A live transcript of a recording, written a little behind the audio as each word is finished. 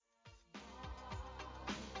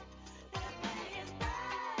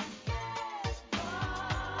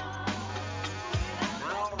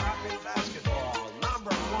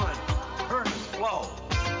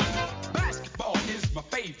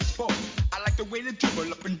the way to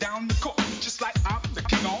dribble up and down the court, just like I'm the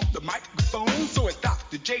king on the microphone. So it's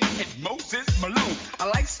Dr. J and Moses Malone. I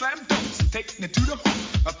like slam dunks and taking it to the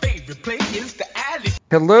hoop. My favorite play is the alley.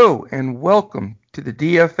 Hello and welcome to the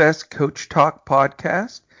DFS Coach Talk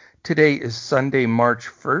podcast. Today is Sunday, March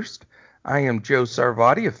 1st. I am Joe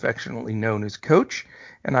Sarvati, affectionately known as Coach,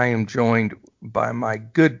 and I am joined by my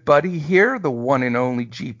good buddy here, the one and only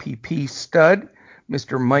GPP stud,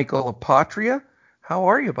 Mr. Michael Apotria. How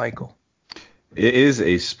are you, Michael? It is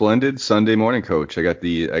a splendid Sunday morning, Coach. I got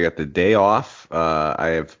the day off. I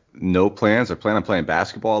have no plans. I plan on playing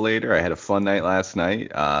basketball later. I had a fun night last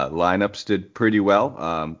night. Lineups did pretty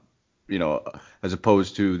well. As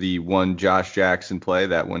opposed to the one Josh Jackson play,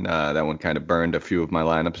 that one kind of burned a few of my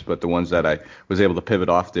lineups, but the ones that I was able to pivot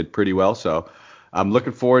off did pretty well. So I'm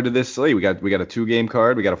looking forward to this slate. We got a 2-game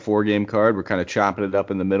card, we got a 4-game card. We're kind of chopping it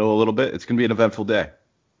up in the middle a little bit. It's gonna be an eventful day.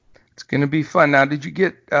 It's going to be fun. Now, did you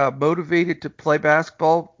get motivated to play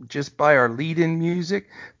basketball just by our lead-in music?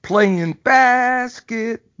 Playing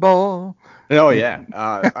basketball. Oh yeah.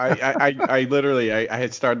 I literally I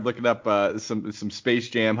had started looking up some Space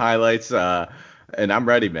Jam highlights, and I'm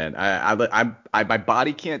ready, man. My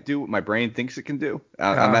body can't do what my brain thinks it can do.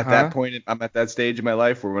 I'm at that point. I'm at that stage in my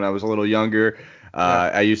life where when I was a little younger,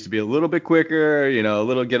 I used to be a little bit quicker,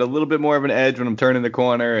 get a little bit more of an edge when I'm turning the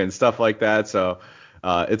corner and stuff like that. So.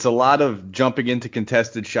 It's a lot of jumping into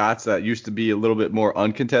contested shots that used to be a little bit more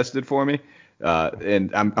uncontested for me,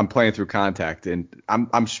 and I'm playing through contact, and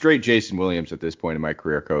I'm straight Jason Williams at this point in my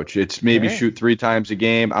career, Coach. It's maybe shoot 3 times a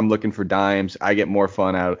game. I'm looking for dimes. I get more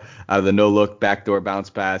fun out of the no-look backdoor bounce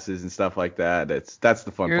passes and stuff like that. That's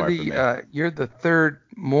the fun part for me. You're the third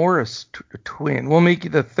Morris twin. We'll make you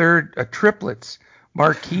the third triplets.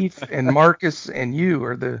 Markeith and Marcus and you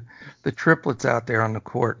are the triplets out there on the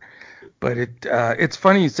court. But it's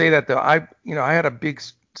funny you say that, though. I had a big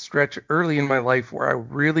stretch early in my life where I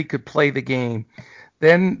really could play the game.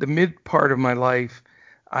 Then the mid part of my life,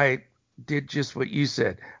 I did just what you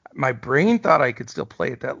said. My brain thought I could still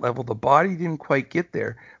play at that level. The body didn't quite get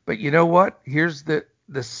there. But you know what? Here's the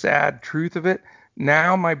sad truth of it.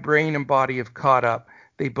 Now my brain and body have caught up.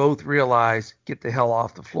 They both realize, get the hell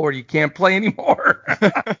off the floor. You can't play anymore.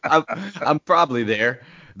 I'm probably there.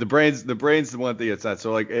 The brain's the one thing that's not.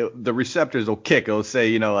 So like the receptors will kick. It'll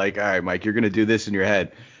say, all right, Mike, you're gonna do this in your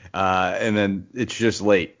head, and then it's just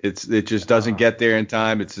late. It just doesn't get there in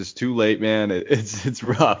time. It's just too late, man. It's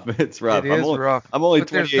rough. It's rough. It is rough. I'm only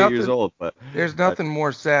 28 years old, but there's nothing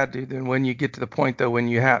more sad, dude, than when you get to the point though when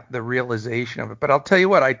you have the realization of it. But I'll tell you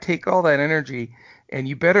what, I take all that energy, and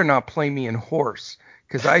you better not play me in horse,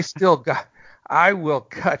 because I will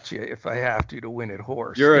cut you if I have to win at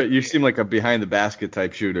horse. You seem like a behind the basket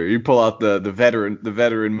type shooter. You pull out the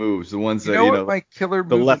veteran moves, the ones that what my killer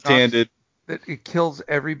the move left-handed that it kills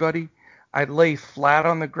everybody. I lay flat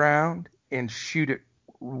on the ground and shoot it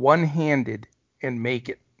one-handed and make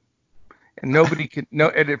it, and nobody can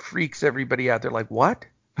and it freaks everybody out. They're like, what?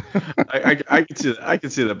 I can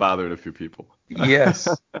see that bothering a few people. Yes.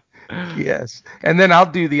 Yes. And then I'll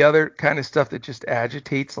do the other kind of stuff that just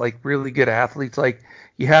agitates like really good athletes. Like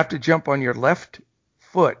you have to jump on your left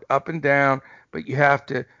foot up and down, but you have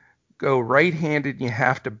to go right-handed and you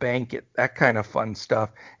have to bank it. That kind of fun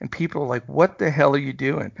stuff. And people are like, what the hell are you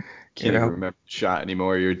doing? Can't even remember the shot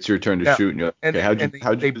anymore. It's your turn to shoot. And you're like, okay, how'd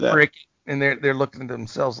you do that? Brick it, and they're looking at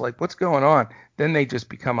themselves like, what's going on? Then they just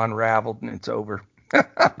become unraveled and it's over.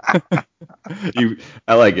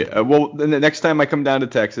 I like it. Well, then the next time I come down to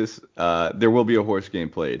Texas, there will be a horse game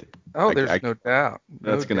played. Oh, there's no doubt.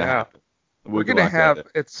 That's going to happen. We're going to have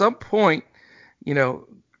at some point,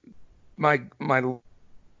 my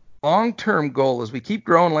long-term goal is we keep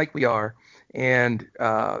growing like we are, and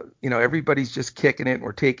everybody's just kicking it and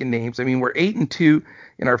we're taking names. I mean, we're 8-2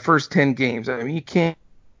 in our first 10 games. I mean, you can't,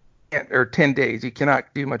 or 10 days. You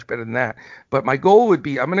cannot do much better than that. But my goal would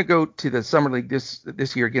be, I'm going to go to the summer league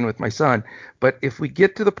this year again with my son. But if we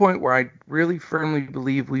get to the point where I really firmly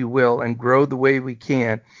believe we will and grow the way we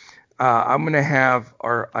can, I'm going to have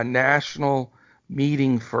a national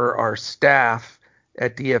meeting for our staff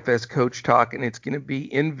at DFS Coach Talk, and it's going to be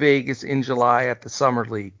in Vegas in July at the summer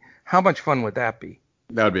league. How much fun would that be?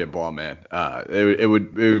 That would be a ball, man. It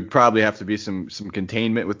would probably have to be some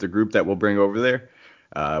containment with the group that we'll bring over there.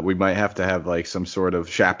 We might have to have like some sort of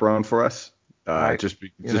chaperone for us,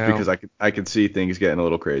 because I could see things getting a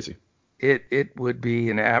little crazy. It would be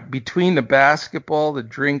an app between the basketball, the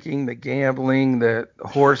drinking, the gambling, the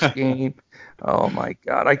horse game. Oh my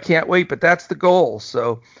God, I can't wait. But that's the goal.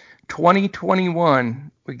 So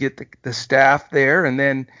 2021, we get the staff there, and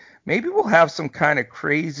then maybe we'll have some kind of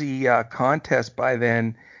crazy contest by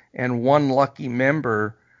then, and one lucky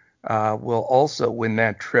member will also win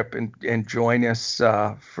that trip and join us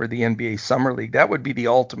for the NBA Summer League. That would be the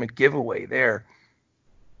ultimate giveaway there.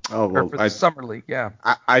 Oh, Or well, for the Summer League, yeah.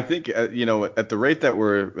 I think at the rate that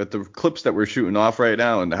at the clips that we're shooting off right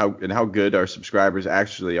now, and how good our subscribers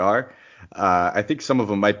actually are, I think some of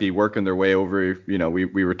them might be working their way over.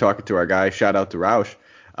 We were talking to our guy, shout out to Roush,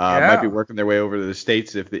 might be Yeah. working their way over to the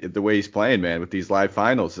States if the way he's playing, man, with these live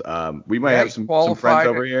finals. We might Yeah, have he some friends qualified.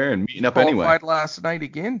 over here and meeting He up anyway. qualified last night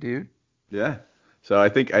again, dude. Yeah. So I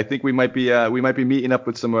think we might be meeting up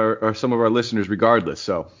with some of our listeners regardless.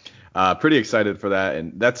 So pretty excited for that,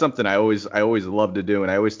 and that's something I always love to do.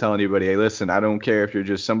 And I always tell anybody, hey, listen, I don't care if you're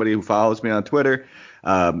just somebody who follows me on Twitter,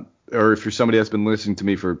 or if you're somebody that's been listening to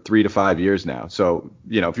me for 3 to 5 years now. So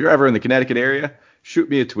if you're ever in the Connecticut area, shoot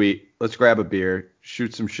me a tweet. Let's grab a beer,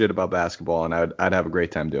 shoot some shit about basketball, and I'd have a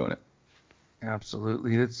great time doing it.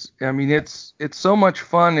 Absolutely. It's so much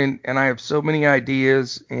fun, and I have so many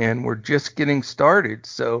ideas, and we're just getting started.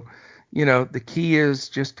 So, the key is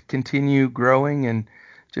just to continue growing and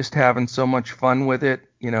just having so much fun with it,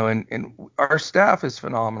 and our staff is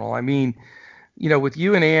phenomenal. I mean, with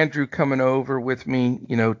you and Andrew coming over with me,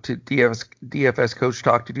 to DFS Coach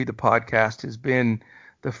Talk to do the podcast has been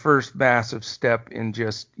the first massive step in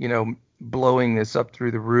just, blowing this up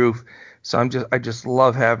through the roof. So I just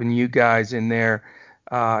love having you guys in there.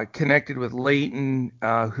 Connected with Leighton,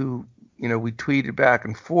 who, we tweeted back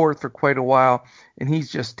and forth for quite a while, and he's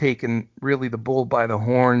just taken really the bull by the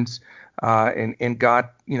horns, and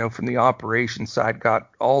got, from the operations side,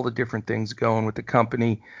 got all the different things going with the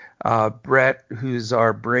company. Brett, who's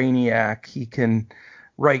our brainiac, he can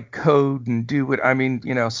write code and do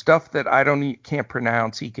stuff that can't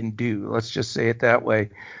pronounce, he can do. Let's just say it that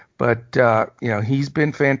way. But, he's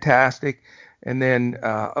been fantastic. And then,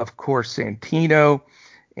 of course, Santino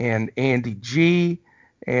and Andy G.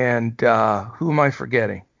 And who am I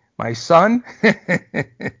forgetting? My son?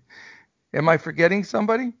 Am I forgetting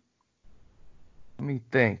somebody? Let me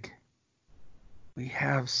think. We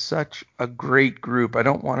have such a great group. I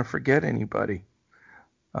don't want to forget anybody.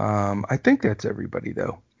 I think that's everybody,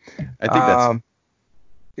 though. I think that's.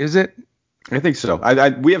 Is it? I think so.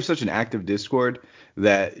 We have such an active Discord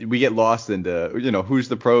that we get lost into, who's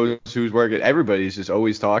the pros, who's working. Everybody's just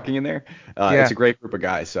always talking in there. Yeah. It's a great group of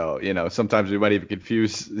guys. So, sometimes we might even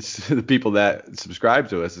confuse the people that subscribe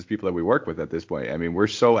to us as people that we work with at this point. I mean, we're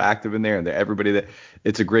so active in there, and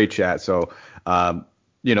it's a great chat. So,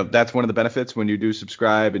 that's one of the benefits when you do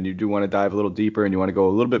subscribe and you do want to dive a little deeper and you want to go a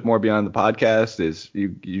little bit more beyond the podcast is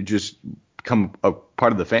you just become a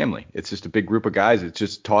part of the family. It's just a big group of guys. It's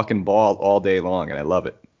just talking ball all day long, and I love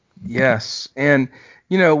it. Yes. And,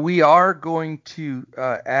 we are going to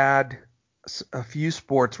add a few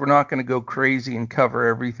sports. We're not going to go crazy and cover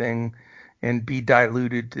everything and be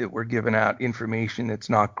diluted that we're giving out information that's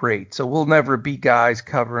not great. So we'll never be guys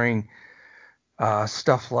covering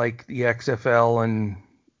stuff like the XFL and,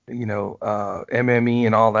 MME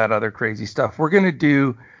and all that other crazy stuff. We're going to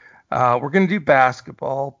do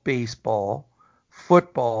basketball, baseball,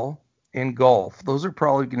 football, and golf. Those are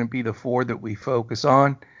probably going to be the 4 that we focus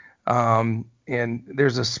on. And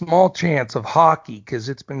there's a small chance of hockey because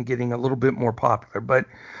it's been getting a little bit more popular, but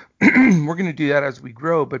we're going to do that as we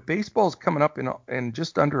grow. But baseball's coming up in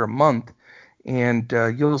just under a month, and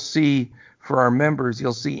you'll see for our members,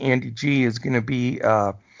 you'll see Andy G is going to be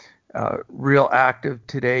real active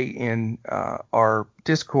today in our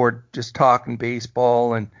Discord, just talking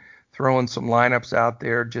baseball and throwing some lineups out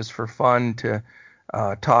there just for fun to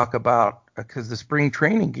talk about, because the spring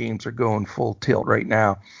training games are going full tilt right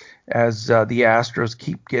now as the Astros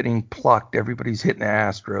keep getting plucked. Everybody's hitting the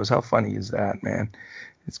Astros. How funny is that, man?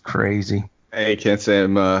 It's crazy. I can't say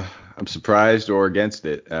I'm surprised or against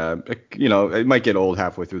it. It might get old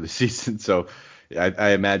halfway through the season, so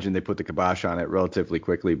I imagine they put the kibosh on it relatively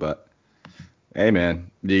quickly. But hey, man,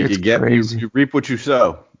 you reap what you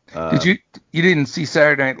sow. You didn't see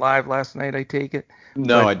Saturday Night Live last night, I take it?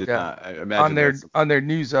 No, I did not. I imagine on their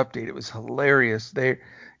news update, it was hilarious.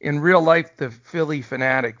 In real life, the Philly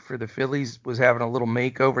fanatic for the Phillies was having a little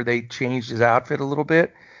makeover. They changed his outfit a little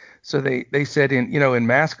bit. So they said in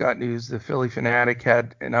mascot news, the Philly fanatic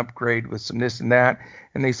had an upgrade with some this and that.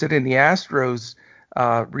 And they said in the Astros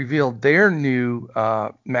revealed their new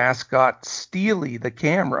mascot, Steely the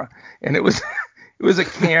camera. And it was it was a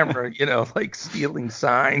camera, like stealing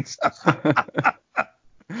signs.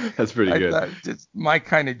 That's pretty good. It's my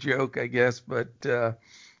kind of joke, I guess, but yeah,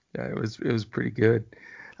 it was pretty good.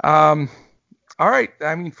 All right.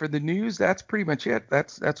 I mean, for the news, that's pretty much it.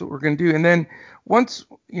 That's what we're going to do. And then once,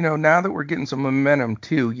 now that we're getting some momentum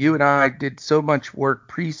too, you and I did so much work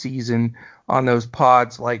preseason on those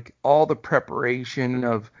pods, like all the preparation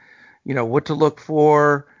of what to look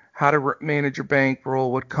for, how to manage your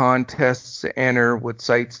bankroll, what contests to enter, what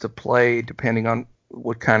sites to play, depending on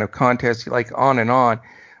what kind of contest you like, on and on.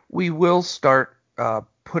 We will start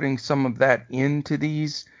putting some of that into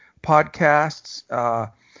these podcasts.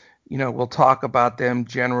 We'll talk about them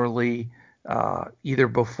generally either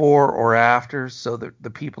before or after, so that the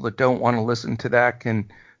people that don't want to listen to that can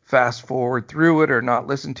fast forward through it or not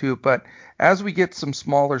listen to it. But as we get some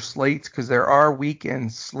smaller slates, because there are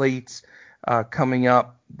weekend slates coming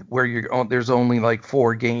up where there's only like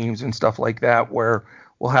 4 games and stuff like that, where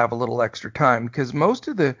we'll have a little extra time, because most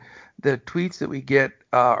of the tweets that we get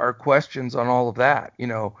are questions on all of that.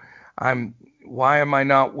 Why am I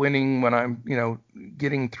not winning when I'm,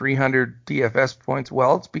 getting 300 DFS points?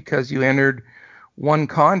 Well, it's because you entered one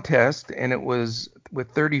contest and it was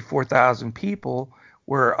with 34,000 people,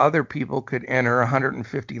 where other people could enter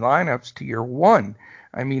 150 lineups to your one.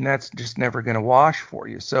 I mean, that's just never going to wash for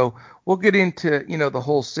you. So we'll get into, the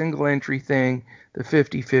whole single entry thing, the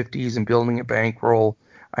 50-50s, and building a bankroll.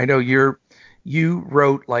 I know you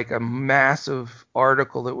wrote like a massive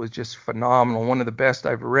article that was just phenomenal, one of the best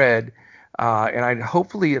I've read. And I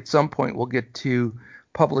hopefully at some point we'll get to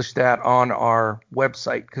publish that on our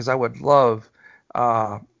website, because I would love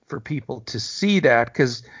for people to see that,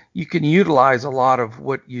 because you can utilize a lot of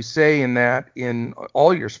what you say in that in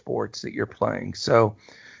all your sports that you're playing. So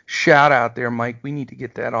shout out there, Mike. We need to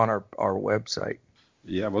get that on our website.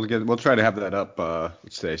 Yeah, we'll try to have that up.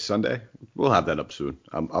 Let's say Sunday. We'll have that up soon.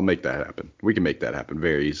 I'll make that happen. We can make that happen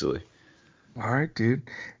very easily. All right, dude.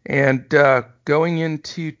 And going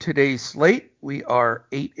into today's slate, we are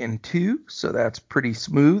 8-2, so that's pretty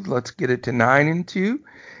smooth. Let's get it to 9-2,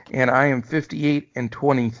 and I am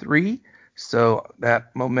 58-23, so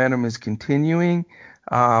that momentum is continuing.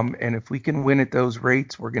 And if we can win at those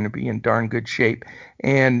rates, we're going to be in darn good shape.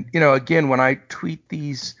 And again, when I tweet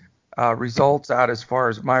these results out as far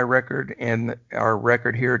as my record and our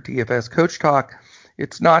record here at DFS Coach Talk,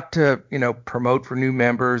 it's not to, promote for new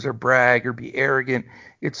members or brag or be arrogant.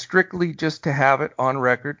 It's strictly just to have it on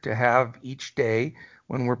record, to have each day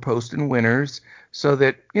when we're posting winners, so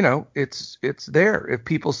that, it's there. If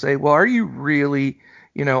people say, well, are you really,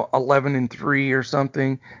 11-3 or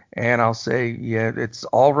something? And I'll say, yeah, it's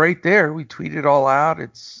all right there. We tweet it all out.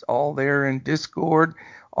 It's all there in Discord,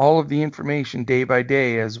 all of the information day by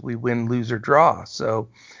day as we win, lose, or draw. So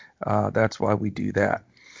that's why we do that.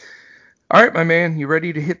 All right, my man, you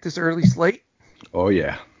ready to hit this early slate? Oh,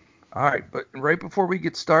 yeah. All right, but right before we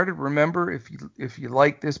get started, remember, if you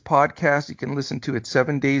like this podcast, you can listen to it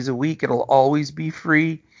 7 days a week. It'll always be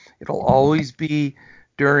free. It'll always be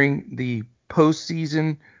during the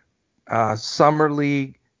postseason, Summer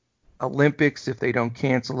League, Olympics, if they don't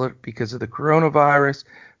cancel it because of the coronavirus,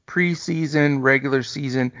 preseason, regular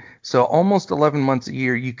season. So almost 11 months a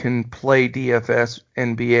year, you can play DFS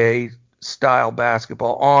NBA style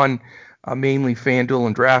basketball on mainly FanDuel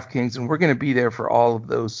and DraftKings, and we're going to be there for all of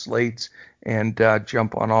those slates and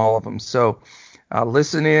jump on all of them. So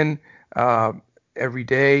listen in every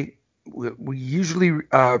day. We usually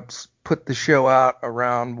put the show out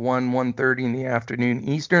around 1:30 in the afternoon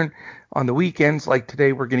Eastern. On the weekends, like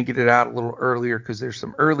today, we're going to get it out a little earlier because there's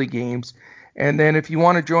some early games. And then if you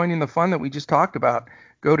want to join in the fun that we just talked about,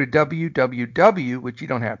 go to www, which you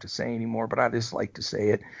don't have to say anymore, but I just like to say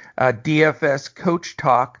it,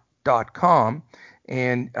 dfscoachtalk.com,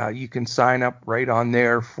 and you can sign up right on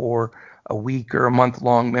there for a week or a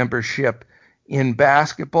month-long membership in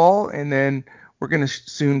basketball, and then we're going to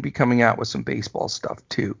soon be coming out with some baseball stuff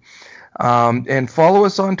too. And follow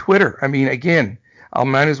us on Twitter. I mean, again, I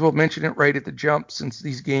might as well mention it right at the jump, since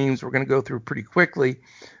these games we're going to go through pretty quickly.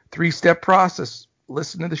 3-step process.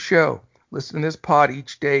 Listen to the show. Listen to this pod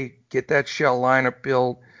each day. Get that shell lineup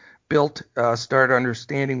built. Start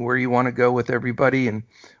understanding where you want to go with everybody and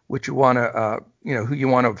what you want to, who you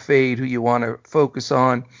want to fade, who you want to focus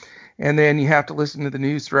on. And then you have to listen to the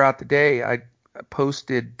news throughout the day. I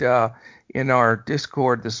posted in our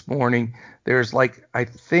Discord this morning, there's I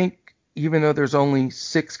think, even though there's only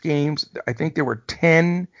 6 games, I think there were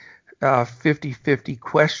 10 50-50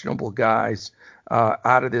 questionable guys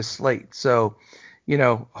out of this slate. So,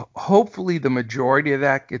 hopefully the majority of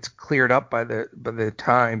that gets cleared up by the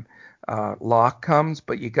time lock comes,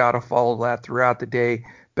 but you got to follow that throughout the day.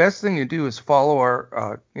 Best thing to do is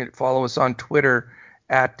follow us on Twitter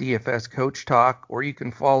at DFS Coach Talk, or you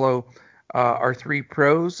can follow our 3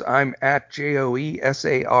 pros. I'm at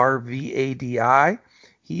JoeSarvadi.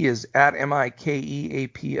 He is at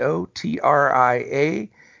MikeAPOTRIA,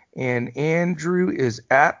 and Andrew is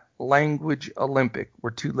at Language Olympic.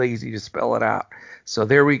 We're too lazy to spell it out. So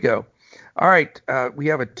there we go. All right, we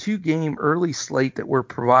have a 2-game early slate that we're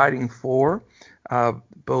providing for,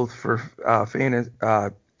 both for DraftKings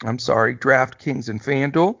and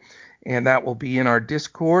FanDuel, and that will be in our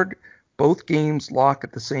Discord. Both games lock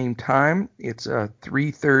at the same time. It's a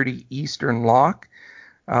 3:30 Eastern lock.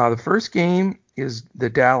 The first game is the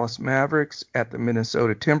Dallas Mavericks at the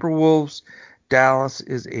Minnesota Timberwolves. Dallas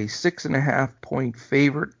is a 6.5-point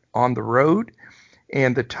favorite on the road.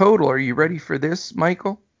 And the total, are you ready for this,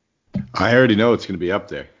 Michael? I already know it's going to be up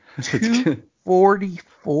there.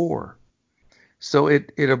 244. So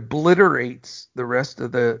it obliterates the rest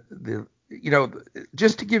of the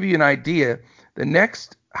just to give you an idea, the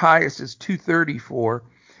next highest is 234,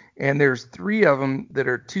 and there's 3 of them that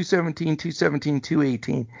are 217, 217,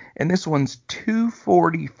 218, and this one's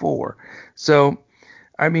 244. So,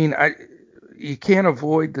 I mean, you can't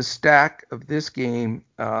avoid the stack of this game.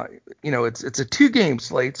 It's a 2-game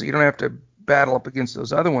slate, so you don't have to battle up against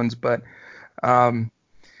those other ones, but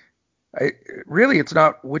really it's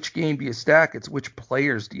not which game do you stack, it's which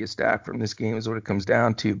players do you stack from this game is what it comes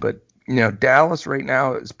down to. But Dallas right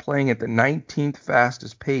now is playing at the 19th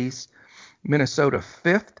fastest pace, Minnesota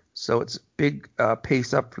 5th, so it's big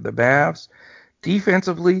pace up for the Mavs.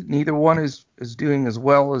 Defensively, neither one is doing as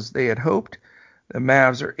well as they had hoped. The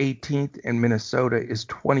Mavs are 18th and Minnesota is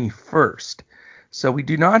 21st. So we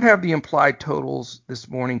do not have the implied totals this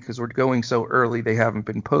morning because we're going so early. They haven't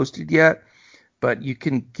been posted yet, but you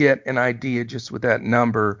can get an idea just with that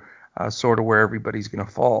number, sort of where everybody's going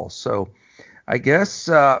to fall. So I guess,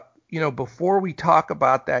 before we talk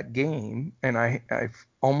about that game, and I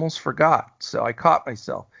almost forgot, so I caught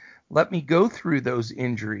myself. Let me go through those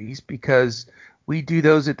injuries because we do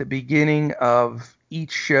those at the beginning of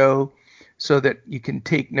each show so that you can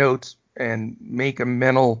take notes and make a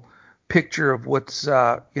mental picture of what's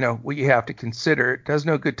what you have to consider. It does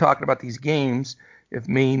no good talking about these games if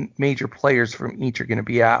major players from each are going to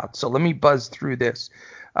be out. So let me buzz through this.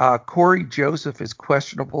 Corey Joseph is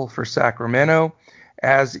questionable for Sacramento,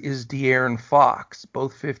 as is De'Aaron Fox,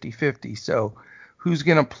 both 50-50. So who's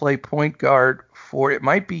going to play point guard for it?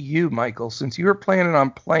 Might be you, Michael, since you were planning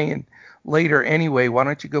on playing later anyway. Why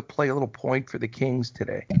don't you go play a little point for the Kings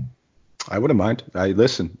today? I wouldn't mind. I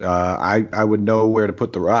would know where to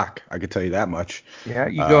put the rock. I could tell you that much. Yeah,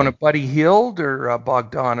 you going to Buddy Hield or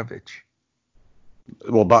Bogdanovich?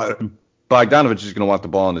 Well, Bogdanovich is going to want the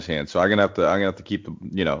ball in his hand, so I'm gonna have to keep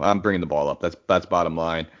the. I'm bringing the ball up. That's bottom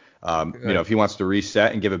line. If he wants to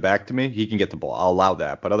reset and give it back to me, he can get the ball. I'll allow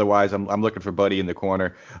that. But otherwise, I'm looking for Buddy in the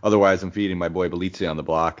corner. Otherwise, I'm feeding my boy Belize on the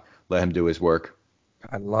block. Let him do his work.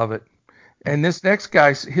 I love it. And this next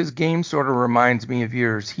guy, his game sort of reminds me of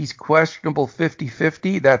yours. He's questionable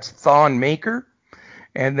 50-50. That's Thon Maker.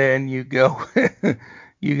 And then you go,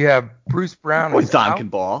 you have Bruce Brown. Boy, Thon can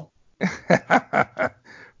ball.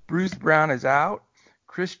 Bruce Brown is out.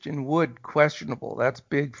 Christian Wood, questionable. That's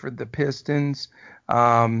big for the Pistons.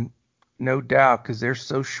 No doubt, because they're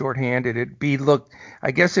so shorthanded. I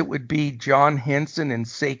guess it would be John Henson and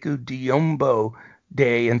Sekou Diombo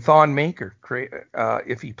day and Thon Maker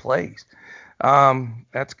if he plays.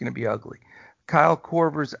 That's going to be ugly. Kyle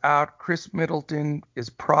Korver's out. Chris Middleton is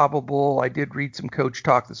probable. I did read some coach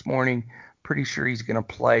talk this morning. Pretty sure he's going to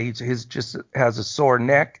play. His just has a sore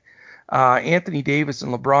neck. Anthony Davis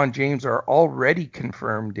and LeBron James are already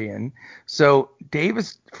confirmed in. So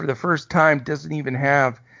Davis, for the first time, doesn't even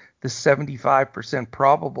have the 75%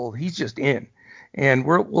 probable. He's just in. And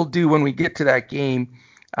we'll do when we get to that game.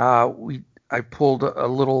 I pulled a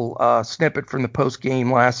little snippet from the post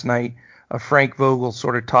game last night of Frank Vogel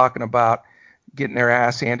sort of talking about getting their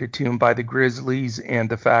ass handed to him by the Grizzlies and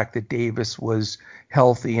the fact that Davis was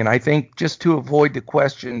healthy. And I think just to avoid the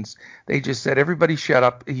questions, they just said, everybody shut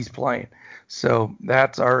up, he's playing. So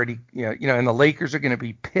that's already, and the Lakers are going to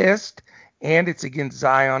be pissed, and it's against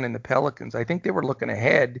Zion and the Pelicans. I think they were looking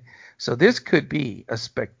ahead. So this could be a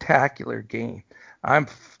spectacular game. I'm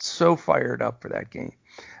so fired up for that game.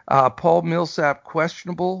 Paul Millsap,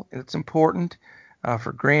 questionable. It's important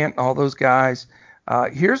for Grant and all those guys.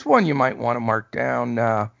 Here's one you might want to mark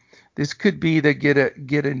down. This could be to get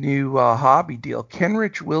a new hobby deal.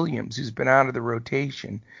 Kenrich Williams, who's been out of the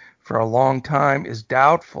rotation for a long time, is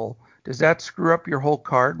doubtful. Does that screw up your whole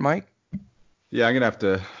card, Mike? Yeah, I'm going to have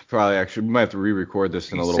to we might have to re-record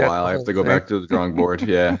this in a little while. I have to go back to the drawing board.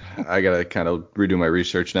 Yeah, I got to kind of redo my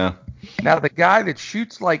research now. Now, the guy that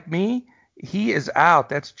shoots like me, he is out.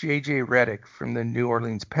 That's J.J. Redick from the New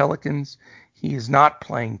Orleans Pelicans. He is not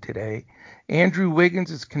playing today. Andrew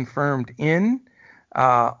Wiggins is confirmed in.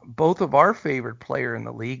 Both of our favorite player in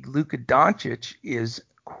the league, Luka Doncic, is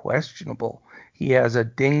questionable. He has a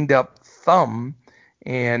dinged up thumb,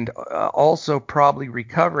 and also probably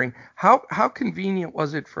recovering. How convenient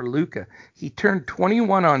was it for Luka? He turned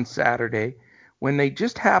 21 on Saturday when they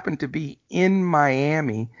just happened to be in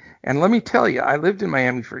Miami. And let me tell you, I lived in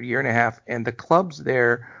Miami for a year and a half, and the clubs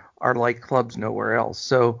there are like clubs nowhere else.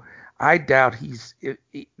 So I doubt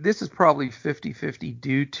this is probably 50-50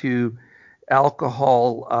 due to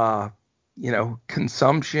alcohol,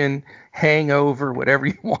 consumption, hangover, whatever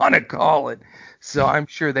you want to call it. So I'm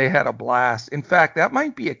sure they had a blast. In fact, that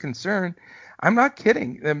might be a concern. I'm not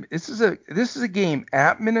kidding. This is a game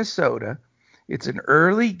at Minnesota. It's an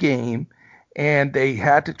early game, and they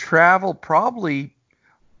had to travel probably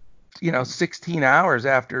 16 hours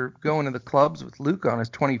after going to the clubs with Luke on his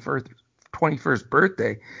 21st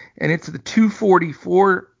birthday, and it's the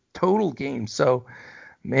 2:44 total game. So,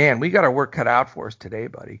 man, we got our work cut out for us today,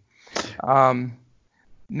 buddy.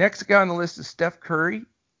 Next guy on the list is Steph Curry.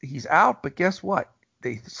 He's out, but guess what?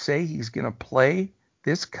 They say he's going to play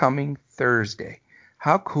this coming Thursday.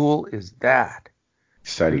 How cool is that?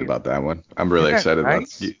 Excited about that one. I'm really excited about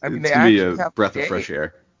it. I mean, it's going to be a breath of fresh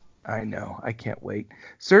air. I know. I can't wait.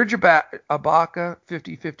 Serge Ibaka,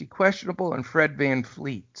 50-50 questionable, and Fred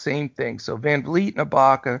VanVleet, same thing. So VanVleet and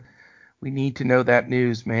Ibaka, we need to know that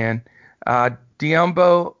news, man.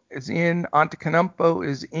 Diumbo is in. Antetokounmpo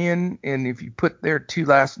is in. And if you put their two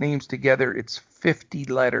last names together, it's 50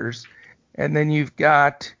 letters. And then you've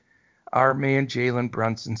got our man Jalen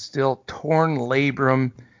Brunson, still torn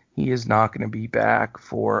labrum. He is not going to be back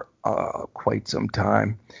for quite some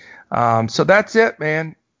time. So that's it,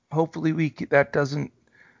 man. Hopefully that doesn't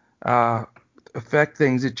affect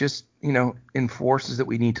things. It just, enforces that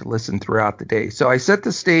we need to listen throughout the day. So I set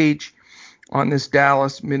the stage on this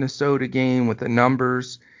Dallas-Minnesota game with the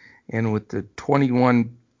numbers and with the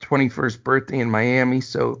 21st birthday in Miami.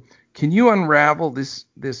 So can you unravel this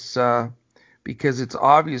because it's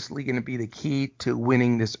obviously going to be the key to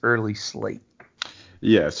winning this early slate?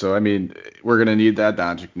 Yeah, so I mean, we're gonna need that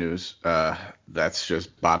Doncic news. That's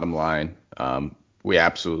just bottom line. We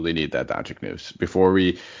absolutely need that Doncic news before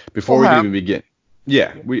we even begin.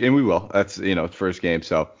 Yeah, we will. That's first game.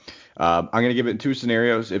 So I'm gonna give it two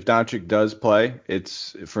scenarios. If Doncic does play,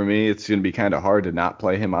 for me it's gonna be kind of hard to not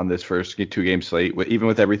play him on this first 2-game slate. Even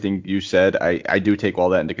with everything you said, I do take all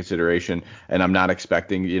that into consideration, and I'm not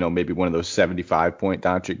expecting maybe one of those 75-point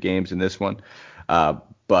Doncic games in this one.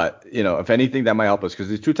 But, if anything, that might help us because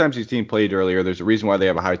the two times these teams played earlier, there's a reason why they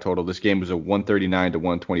have a high total. This game was a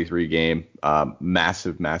 139-123 game,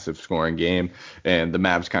 massive scoring game, and the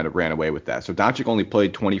Mavs kind of ran away with that. So Doncic only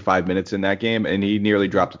played 25 minutes in that game, and he nearly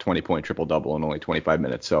dropped a 20-point triple-double in only 25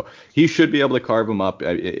 minutes. So he should be able to carve him up.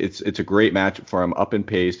 It's a great matchup for him, up in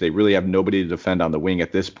pace. They really have nobody to defend on the wing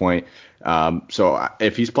at this point. So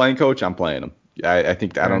if he's playing coach, I'm playing him. I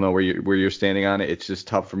think I don't know where you're standing on it. It's just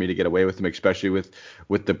tough for me to get away with him, especially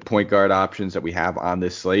with the point guard options that we have on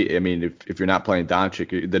this slate. I mean, if you're not playing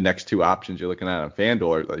Doncic, the next two options you're looking at on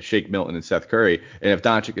FanDuel are like Shake Milton and Seth Curry. And if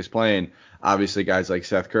Doncic is playing, obviously guys like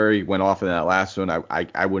Seth Curry went off in that last one.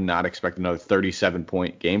 I would not expect another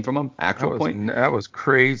 37-point game from him. That was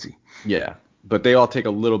crazy. Yeah. But they all take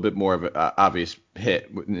a little bit more of an obvious hit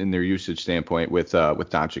in their usage standpoint with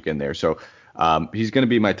Doncic in there. So he's going to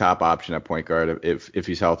be my top option at point guard if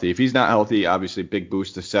he's healthy. If he's not healthy, obviously big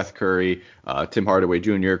boost to Seth Curry, Tim Hardaway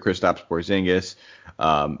Jr., Kristaps Porzingis,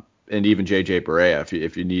 and even JJ Barea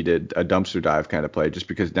if you needed a dumpster dive kind of play. Just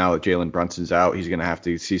because now that Jalen Brunson's out, he's going to have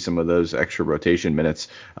to see some of those extra rotation minutes,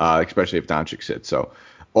 especially if Doncic sits. So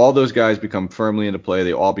all those guys become firmly into play.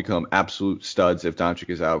 They all become absolute studs if Doncic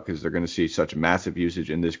is out because they're going to see such massive usage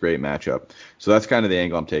in this great matchup. So that's kind of the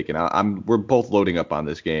angle I'm taking. We're both loading up on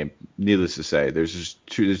this game. Needless to say,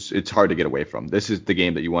 it's hard to get away from. This is the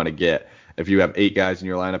game that you want to get. If you have 8 guys in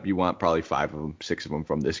your lineup, you want probably 5 of them, 6 of them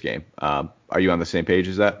from this game. Are you on the same page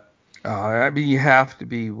as that? I mean, you have to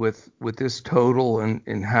be with this total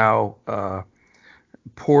and how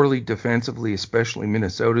poorly defensively, especially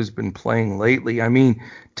Minnesota's been playing lately. I mean,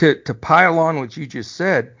 to pile on what you just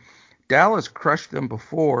said, Dallas crushed them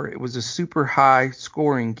before. It was a super high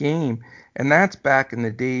scoring game, and that's back in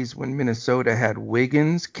the days when Minnesota had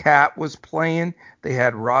Wiggins, Cat was playing, they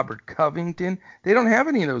had Robert Covington. They don't have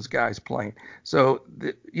any of those guys playing. So,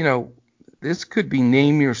 this could be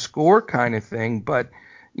name your score kind of thing, but,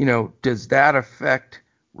 does that affect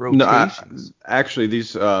rotations? No, actually,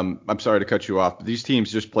 these I'm sorry to cut you off. But these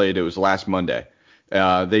teams just played. It was last Monday.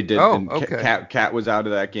 They did. Oh, okay. Cat was out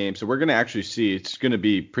of that game, so we're going to actually see. It's going to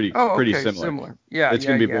be pretty similar. Yeah, it's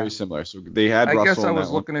going to be very similar. So they had Russell. I guess I was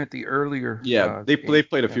looking at the earlier. Yeah, they've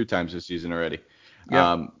played a few times this season already.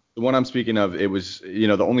 Yep. The one I'm speaking of, it was,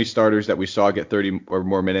 the only starters that we saw get 30 or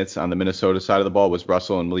more minutes on the Minnesota side of the ball was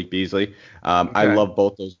Russell and Malik Beasley. I Okay. love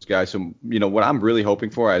both those guys. So, what I'm really hoping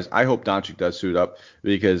for is I hope Doncic does suit up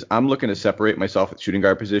because I'm looking to separate myself at shooting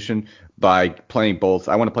guard position by playing both.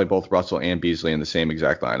 I want to play both Russell and Beasley in the same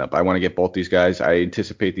exact lineup. I want to get both these guys. I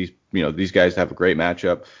anticipate these guys to have a great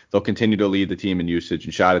matchup. They'll continue to lead the team in usage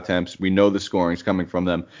and shot attempts. We know the scoring's coming from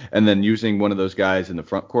them. And then using one of those guys in the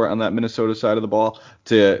front court on that Minnesota side of the ball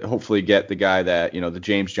to hopefully get the guy that, the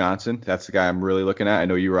James Johnson. That's the guy I'm really looking at. I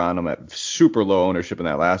know you were on him at super low ownership in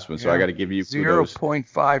that last one, so I Yeah. got to give you kudos.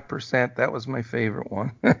 0.5%. That was my favorite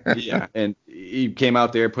one. Yeah, and he came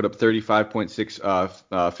out there, put up 35.6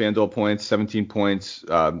 FanDuel points, 17 points,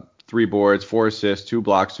 3 boards, 4 assists, 2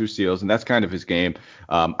 blocks, 2 steals, and that's kind of his game.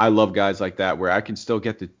 I love guys like that where I can still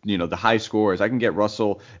get the high scores. I can get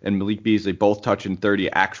Russell and Malik Beasley both touching 30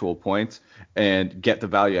 actual points and get the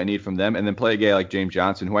value I need from them, and then play a guy like James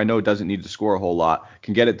Johnson, who I know doesn't need to score a whole lot,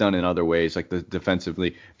 can get it done in other ways, like the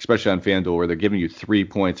defensively, especially on FanDuel where they're giving you 3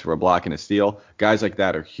 points for a block and a steal. Guys like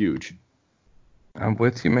that are huge. I'm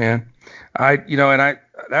with you, man.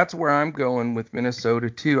 That's where I'm going with Minnesota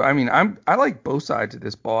too. I mean, I like both sides of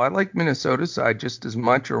this ball. I like Minnesota's side just as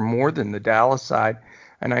much or more than the Dallas side.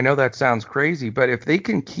 And I know that sounds crazy, but if they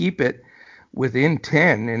can keep it within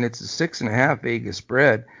 10 and it's a 6.5 Vegas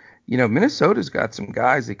spread, Minnesota's got some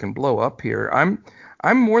guys that can blow up here.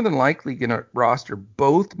 I'm more than likely going to roster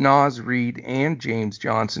both Nas Reed and James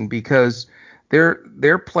Johnson because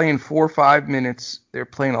they're playing 4 or 5 minutes. They're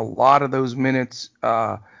playing a lot of those minutes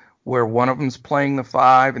where one of them's playing the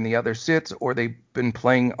 5 and the other sits, or they've been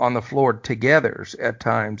playing on the floor together at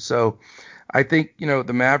times. So I think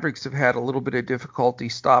the Mavericks have had a little bit of difficulty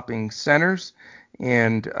stopping centers,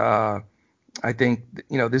 and I think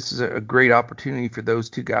this is a great opportunity for those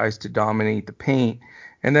two guys to dominate the paint.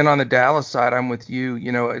 And then on the Dallas side, I'm with you.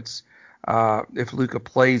 It's if Luka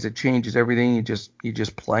plays, it changes everything. You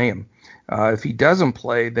just play him. If he doesn't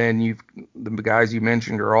play, then the guys you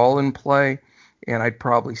mentioned are all in play, and I'd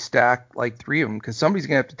probably stack like 3 of them because somebody's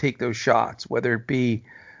gonna have to take those shots, whether it be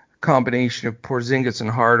a combination of Porzingis and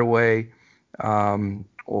Hardaway,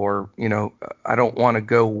 or I don't want to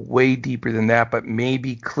go way deeper than that, but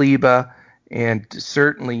maybe Kleba, and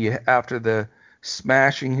certainly after the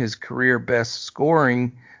smashing his career best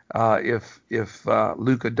scoring. If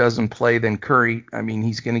Luka doesn't play, then Curry. I mean,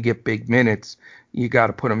 he's going to get big minutes. You got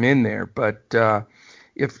to put him in there. But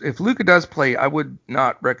if Luka does play, I would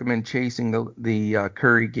not recommend chasing the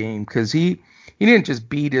Curry game because he didn't just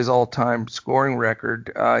beat his all-time scoring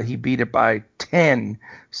record. He beat it by 10.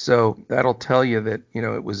 So that'll tell you that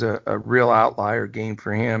it was a real outlier game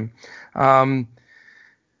for him.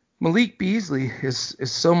 Malik Beasley is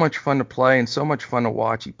so much fun to play and so much fun to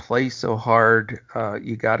watch. He plays so hard.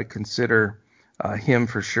 You got to consider him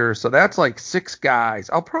for sure. So that's like 6 guys.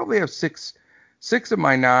 I'll probably have six of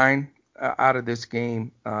my 9 out of this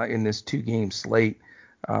game in this 2-game slate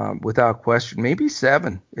without question. Maybe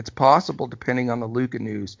 7. It's possible depending on the Luka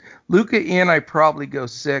news. Luka in, I probably go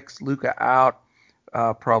 6. Luka out,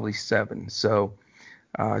 probably 7. So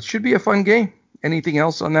it should be a fun game. Anything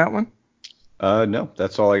else on that one? No,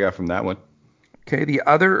 that's all I got from that one. Okay, the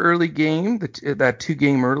other early game, that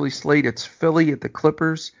 2-game early slate, it's Philly at the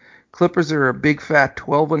Clippers. Clippers are a big fat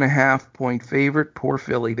 12.5 point favorite. Poor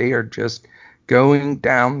Philly, they are just going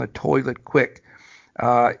down the toilet quick.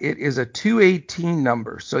 It is a 218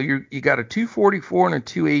 number, so you got a 244 and a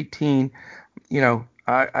 218.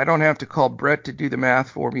 I don't have to call Brett to do the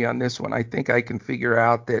math for me on this one. I think I can figure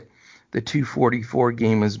out that the 244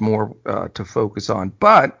 game is more to focus on,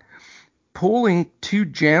 but pulling 2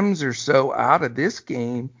 gems or so out of this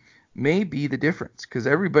game may be the difference because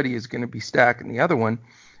everybody is going to be stacking the other one.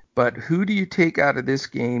 But who do you take out of this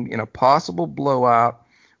game in a possible blowout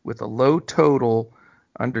with a low total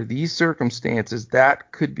under these circumstances?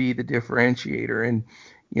 That could be the differentiator. And,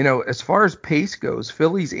 as far as pace goes,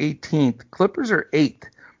 Philly's 18th, Clippers are 8th.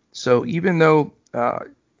 So even though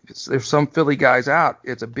there's some Philly guys out,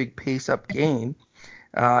 it's a big pace up game.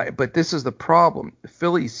 But this is the problem.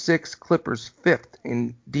 Philly's 6th, Clippers 5th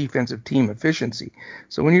in defensive team efficiency.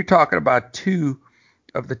 So when you're talking about 2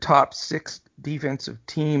 of the top 6 defensive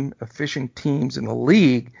team efficient teams in the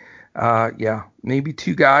league, maybe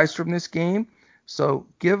 2 guys from this game. So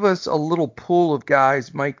give us a little pool of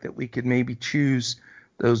guys, Mike, that we could maybe choose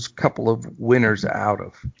those couple of winners out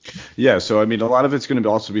of? Yeah, so I mean, a lot of it's going to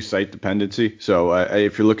also be site dependency. So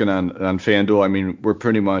if you're looking on FanDuel, I mean, we're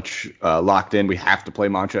pretty much locked in. We have to play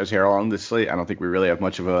Montrezl Harrell on this slate. I don't think we really have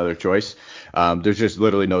much of another choice. There's just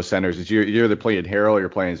literally no centers. You're either playing Harrell or you're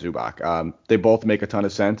playing Zubac. They both make a ton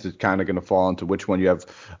of sense. It's kind of going to fall into which one you have,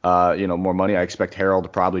 more money. I expect Harrell to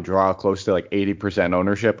probably draw close to like 80%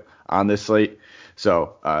 ownership on this slate.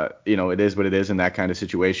 So, it is what it is in that kind of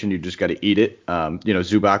situation. You just got to eat it.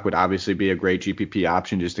 Zubac would obviously be a great GPP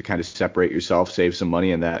option just to kind of separate yourself, save some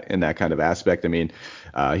money in that kind of aspect. I mean,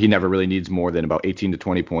 he never really needs more than about 18 to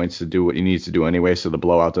 20 points to do what he needs to do anyway. So the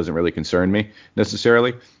blowout doesn't really concern me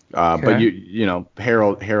necessarily. Okay. But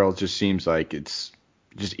Harold just seems like it's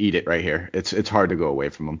just eat it right here. It's hard to go away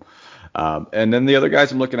from him. And then the other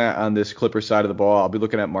guys I'm looking at on this Clippers side of the ball, I'll be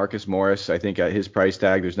looking at Marcus Morris. I think at his price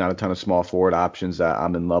tag, there's not a ton of small forward options that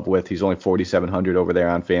I'm in love with. He's only 4,700 over there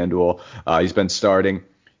on FanDuel. He's been starting.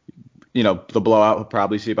 The blowout will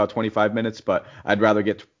probably see about 25 minutes, but I'd rather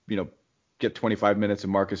get 25 minutes of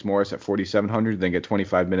Marcus Morris at 4,700 than get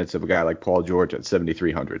 25 minutes of a guy like Paul George at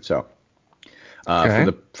 7,300. So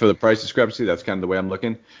for the price discrepancy, that's kind of the way I'm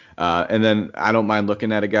looking. And then I don't mind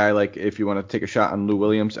looking at a guy like if you want to take a shot on Lou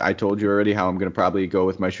Williams. I told you already how I'm going to probably go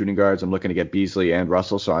with my shooting guards. I'm looking to get Beasley and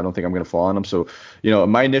Russell, so I don't think I'm going to fall on them. So,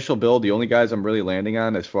 my initial build, the only guys I'm really landing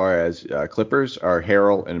on as far as Clippers are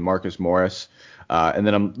Harrell and Marcus Morris. And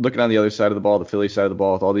then I'm looking on the other side of the ball, the Philly side of the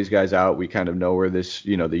ball, with all these guys out. We kind of know where this,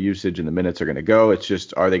 the usage and the minutes are going to go. It's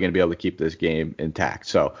just, are they going to be able to keep this game intact?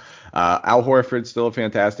 So Al Horford's still a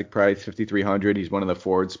fantastic price, 5,300. He's one of the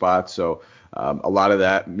forward spots. So a lot of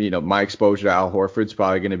that, my exposure to Al Horford's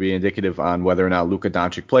probably going to be indicative on whether or not Luka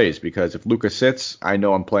Doncic plays. Because if Luka sits, I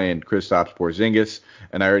know I'm playing Kristaps Porzingis,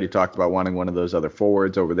 and I already talked about wanting one of those other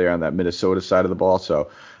forwards over there on that Minnesota side of the ball. So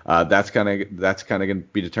that's kind of going to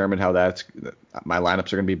be determined how my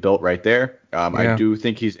lineups are going to be built right there. I do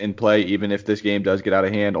think he's in play, even if this game does get out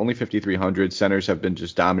of hand. Only 5,300. Centers have been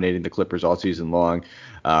just dominating the Clippers all season long.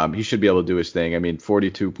 He should be able to do his thing. I mean,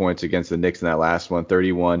 42 points against the Knicks in that last one,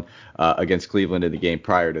 31 against Cleveland in the game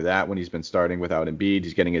prior to that when he's been starting without Embiid.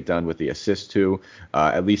 He's getting it done with the assists too.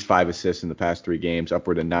 At least 5 assists in the past 3 games,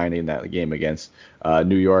 upward of 9 in that game against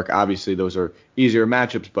New York. Obviously, those are easier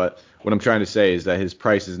matchups, but what I'm trying to say is that his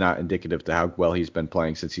price is not indicative to how well he's been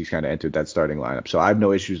playing since he's kind of entered that starting lineup. So I have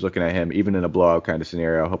no issues looking at him, even in a blowout kind of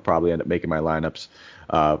scenario. He'll probably end up making my lineups,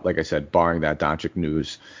 like I said, barring that Doncic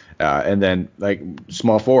news. And then, like,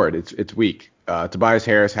 small forward, it's weak. Tobias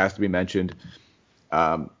Harris has to be mentioned.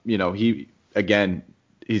 He's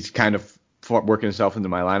kind of working himself into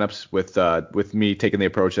my lineups with me taking the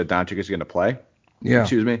approach that Doncic is going to play. Yeah.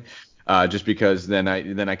 Excuse me. Just because then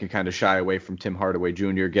I can kind of shy away from Tim Hardaway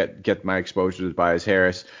Jr., get my exposure to Tobias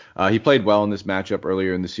Harris. He played well in this matchup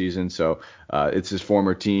earlier in the season, so it's his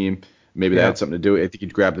former team. Maybe that had something to do with it. I think he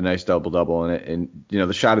grabbed a nice double-double in it. And,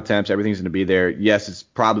 the shot attempts, everything's going to be there. Yes, it's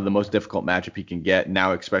probably the most difficult matchup he can get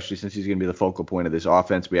now, especially since he's going to be the focal point of this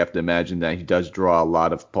offense. We have to imagine that he does draw a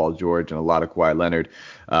lot of Paul George and a lot of Kawhi Leonard.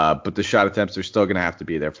 But the shot attempts are still going to have to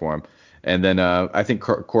be there for him. And then I think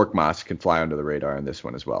Korkmaz can fly under the radar in this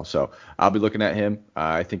one as well. So I'll be looking at him.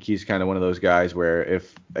 I think he's kind of one of those guys where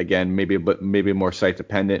if, again, maybe more site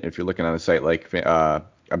dependent, if you're looking on a site like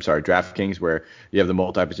DraftKings, where you have the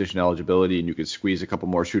multi-position eligibility and you could squeeze a couple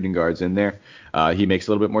more shooting guards in there, he makes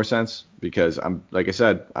a little bit more sense because like I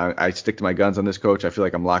said, I stick to my guns on this coach. I feel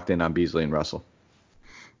like I'm locked in on Beasley and Russell.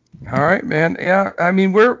 All right, man. Yeah, I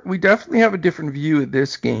mean, we definitely have a different view of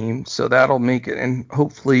this game, so that'll make it, and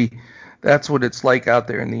hopefully that's what it's like out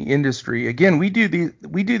there in the industry. Again, we do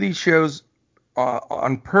these shows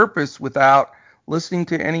on purpose without listening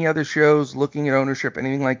to any other shows, looking at ownership,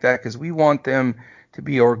 anything like that, because we want them to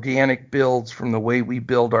be organic builds from the way we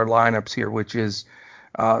build our lineups here, which is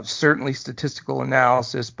certainly statistical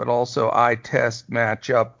analysis, but also eye test,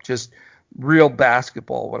 matchup, just real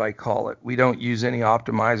basketball, what I call it. We don't use any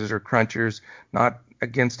optimizers or crunchers, not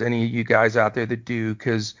against any of you guys out there that do,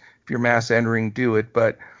 because if you're mass entering, do it.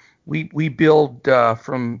 But we build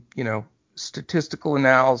from, statistical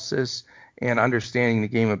analysis and understanding the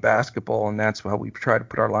game of basketball, and that's how we try to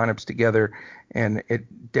put our lineups together. And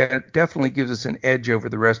it definitely gives us an edge over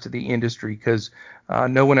the rest of the industry because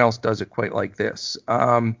no one else does it quite like this.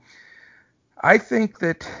 I think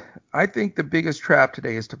the biggest trap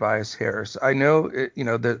today is Tobias Harris. I know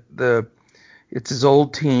it's his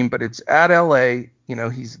old team, but it's at LA.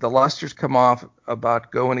 The luster's come off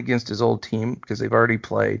about going against his old team because they've already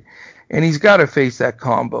played, and he's got to face that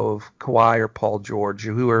combo of Kawhi or Paul George,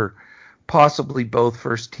 who are possibly both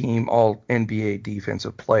first team all NBA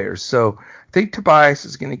defensive players. So I think Tobias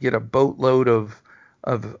is going to get a boatload of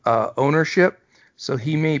ownership. So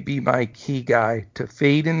he may be my key guy to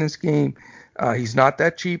fade in this game. He's not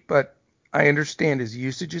that cheap, but I understand his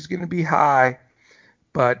usage is going to be high,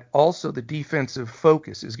 but also the defensive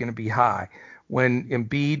focus is going to be high. When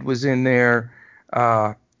Embiid was in there,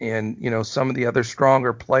 and some of the other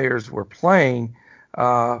stronger players were playing,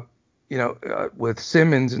 with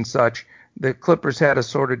Simmons and such, the Clippers had to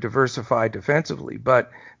sort of diversify defensively.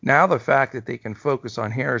 But now the fact that they can focus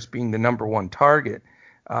on Harris being the number one target,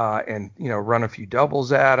 and run a few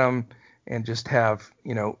doubles at him, and just have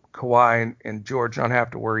Kawhi and George not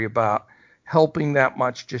have to worry about helping that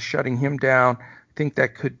much, just shutting him down. I think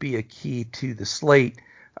that could be a key to the slate,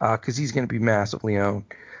 because he's going to be massively owned.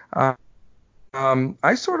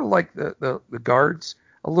 I sort of like the guards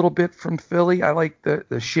a little bit from Philly. I like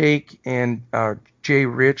the Shake and Jay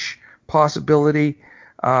Rich possibility.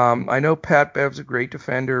 I know Pat Bev's a great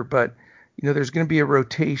defender, but there's going to be a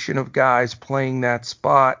rotation of guys playing that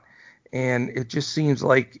spot, and it just seems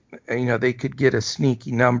like they could get a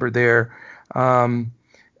sneaky number there.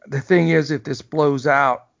 The thing is, if this blows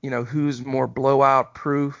out, who's more blowout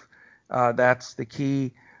proof? That's the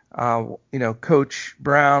key. Coach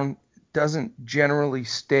Brown doesn't generally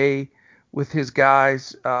stay with his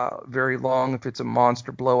guys very long. If it's a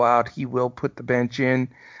monster blowout, he will put the bench in.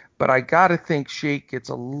 But I got to think Shake gets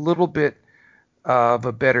a little bit of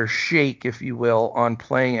a better shake, if you will, on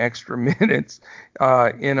playing extra minutes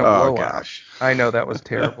in a blowout. Gosh. I know that was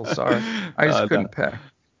terrible. Sorry. I just couldn't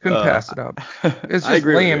pass it up. It's I just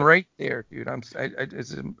agree laying right there, dude.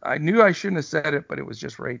 I knew I shouldn't have said it, but it was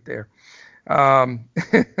just right there.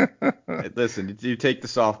 Listen, you take the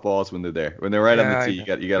softballs when they're there. When they're right on the tee, you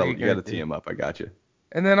got to tee them up. I got you.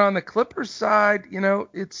 And then on the Clippers side,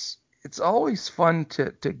 it's always fun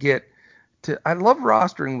to get to. I love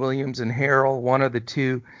rostering Williams and Harrell, one of the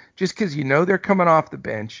two, just because they're coming off the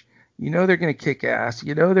bench. They're going to kick ass.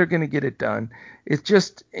 They're going to get it done. It's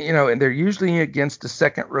just, and they're usually against a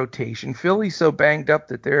second rotation. Philly's so banged up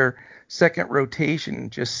that their second rotation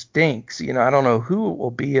just stinks. I don't know who it will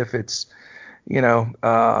be, if it's,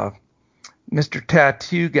 Mr.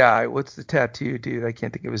 Tattoo guy. What's the tattoo dude? I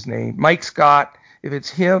can't think of his name. Mike Scott. If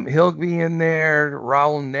it's him, he'll be in there.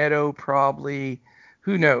 Raul Neto probably.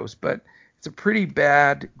 Who knows? But it's a pretty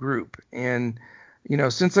bad group. And,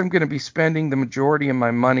 since I'm going to be spending the majority of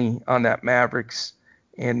my money on that Mavericks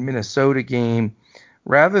and Minnesota game,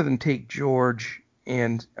 rather than take George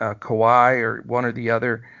and Kawhi or one or the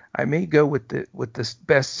other, I may go with the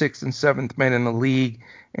best 6th and 7th men in the league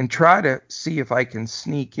and try to see if I can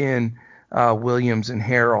sneak in Williams and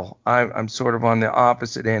Harrell. I'm sort of on the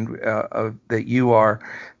opposite end of that you are,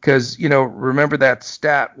 because remember that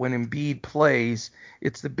stat, when Embiid plays,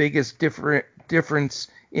 it's the biggest difference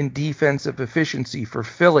in defensive efficiency for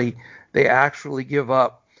Philly. They actually give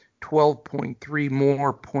up 12.3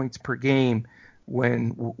 more points per game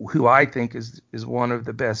when who I think is one of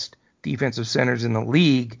the best defensive centers in the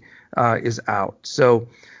league is out. So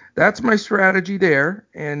that's my strategy there,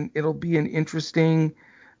 and it'll be an interesting,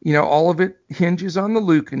 all of it hinges on the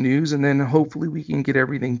Luka news, and then hopefully we can get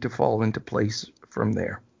everything to fall into place from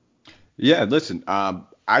there. Yeah, listen,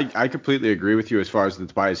 I completely agree with you as far as the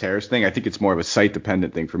Tobias Harris thing. I think it's more of a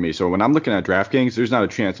site-dependent thing for me. So when I'm looking at DraftKings, there's not a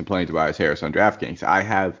chance I'm playing Tobias Harris on DraftKings. I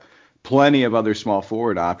have plenty of other small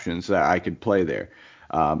forward options that I could play there.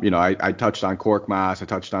 I touched on Korkmaz, I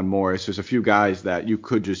touched on Morris. There's a few guys that you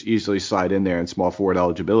could just easily slide in there in small forward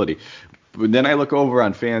eligibility. But then I look over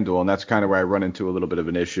on FanDuel, and that's kind of where I run into a little bit of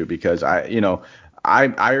an issue, because I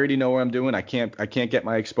already know what I'm doing. I can't get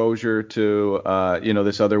my exposure to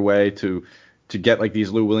this other way to get like these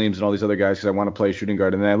Lou Williams and all these other guys, because I want to play shooting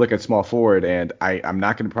guard. And then I look at small forward, and I'm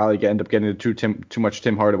not going to probably end up getting too much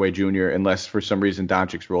Tim Hardaway Jr. unless for some reason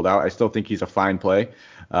Doncic's rolled out. I still think he's a fine play.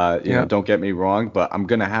 Don't get me wrong, but I'm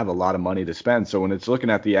going to have a lot of money to spend. So when it's looking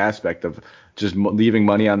at the aspect of just leaving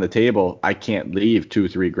money on the table, I can't leave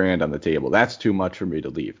 $2-3 grand on the table. That's too much for me to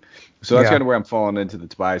leave. So that's kind of where I'm falling into the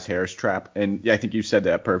Tobias Harris trap. And I think you said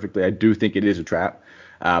that perfectly. I do think it is a trap.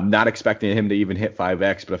 Not expecting him to even hit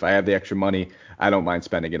 5x, but if I have the extra money, I don't mind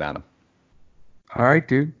spending it on him. All right,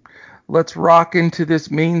 dude. Let's rock into this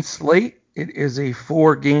main slate. It is a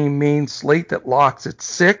 4-game main slate that locks at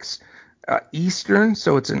 6 Eastern,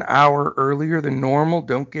 so it's an hour earlier than normal.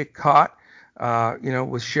 Don't get caught,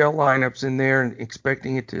 with shell lineups in there and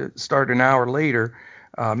expecting it to start an hour later.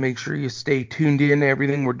 Make sure you stay tuned in to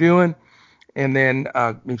everything we're doing, and then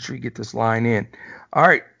make sure you get this line in. All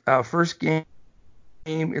right, first game.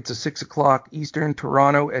 It's a 6 o'clock Eastern.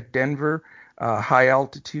 Toronto at Denver. High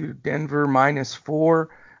altitude Denver -4.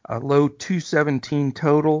 Low 217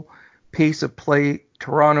 total. Pace of play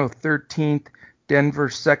Toronto 13th. Denver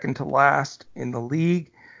second to last in the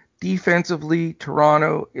league. Defensively,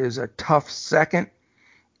 Toronto is a tough second,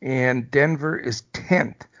 and Denver is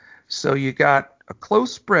 10th. So you got a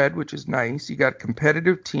close spread, which is nice. You got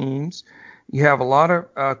competitive teams. You have a lot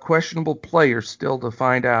of questionable players still to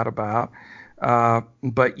find out about.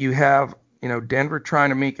 But you have, Denver trying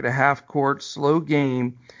to make it a half-court, slow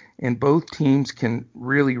game, and both teams can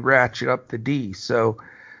really ratchet up the D. So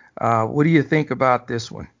what do you think about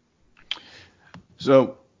this one?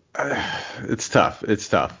 So it's tough. It's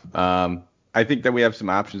tough. I think that we have some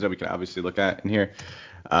options that we can obviously look at in here.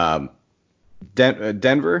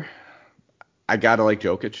 Denver, I gotta like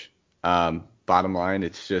Jokic. Bottom line,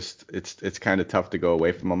 it's kind of tough to go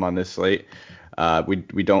away from him on this slate.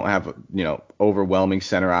 We don't have overwhelming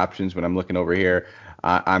center options. When I'm looking over here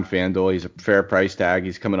on FanDuel, he's a fair price tag.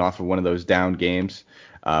 He's coming off of one of those down games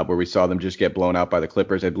where we saw them just get blown out by the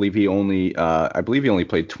Clippers. I believe he only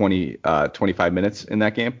played 25 minutes in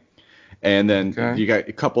that game. And then you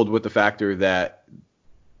got coupled with the factor that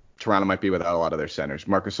Toronto might be without a lot of their centers.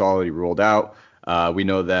 Marcus already ruled out. We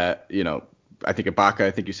know that, I think Ibaka,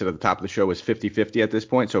 I think you said at the top of the show, was 50-50 at this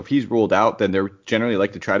point. So if he's ruled out, then they're generally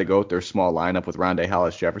like to try to go with their small lineup with Rondae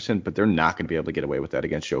Hollis Jefferson, but they're not going to be able to get away with that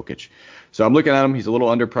against Jokic. So I'm looking at him. He's a little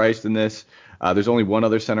underpriced in this. There's only one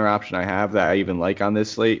other center option I have that I even like on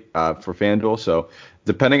this slate for FanDuel. So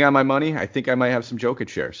depending on my money, I think I might have some Jokic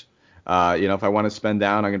shares. If I want to spend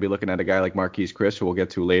down, I'm going to be looking at a guy like Marquise Chris, who we'll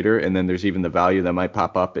get to later. And then there's even the value that might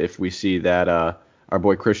pop up if we see that our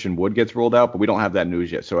boy Christian Wood gets ruled out, but we don't have that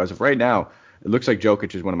news yet. So as of right now, it looks like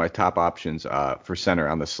Jokic is one of my top options for center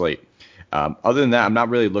on the slate. Other than that, I'm not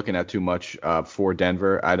really looking at too much for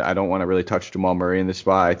Denver. I don't want to really touch Jamal Murray in this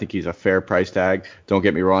spot. I think he's a fair price tag. Don't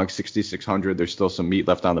get me wrong, 6,600. There's still some meat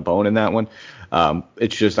left on the bone in that one.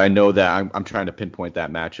 It's just I know that I'm trying to pinpoint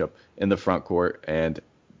that matchup in the front court, and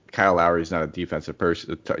Kyle Lowry is not a defensive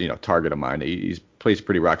target of mine. He plays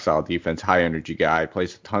pretty rock solid defense, high energy guy,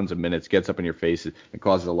 plays tons of minutes, gets up in your face, and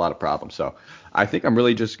causes a lot of problems. So I think I'm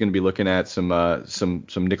really just going to be looking at some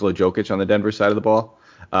Nikola Jokic on the Denver side of the ball,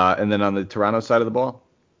 and then on the Toronto side of the ball,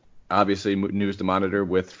 obviously news to monitor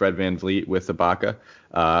with Fred VanVleet with Ibaka.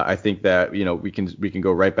 I think that we can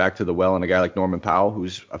go right back to the well on a guy like Norman Powell,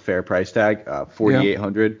 who's a fair price tag,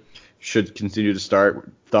 4,800. Yeah. Should continue to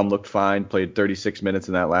start. Thumb looked fine, played 36 minutes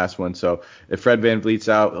in that last one. So if Fred VanVleet's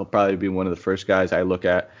out, he'll probably be one of the first guys I look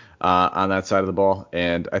at on that side of the ball.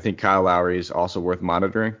 And I think Kyle Lowry is also worth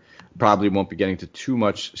monitoring. Probably won't be getting to too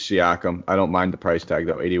much Siakam. I don't mind the price tag,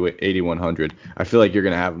 though, 8,100. I feel like you're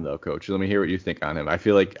going to have him, though, Coach. Let me hear what you think on him. I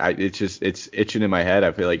feel like it's itching in my head.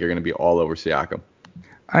 I feel like you're going to be all over Siakam.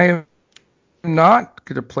 I am not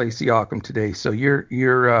going to play Siakam today, so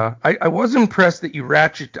I was impressed that you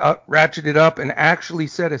ratcheted up and actually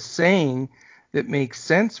said a saying that makes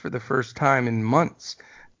sense for the first time in months.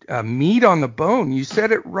 Meat on the bone. You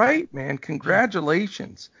said it right, man.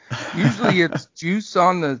 Congratulations. Usually it's juice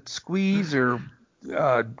on the squeeze or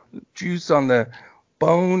juice on the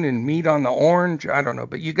bone and meat on the orange. I don't know,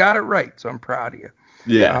 but you got it right, so I'm proud of you.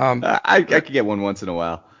 Yeah, I could get one once in a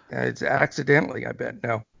while. It's accidentally, I bet.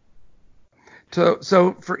 No.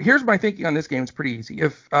 Here's my thinking on this game. It's pretty easy.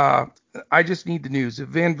 If I just need the news. If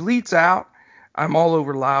VanVleet's out, I'm all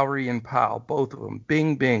over Lowry and Powell, both of them.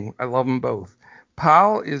 Bing, bing. I love them both.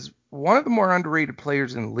 Powell is one of the more underrated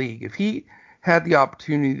players in the league. If he had the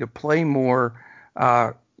opportunity to play more,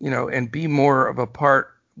 and be more of a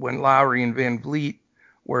part when Lowry and VanVleet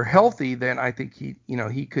were healthy, then I think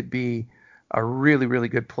he could be a really, really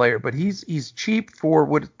good player. But he's cheap for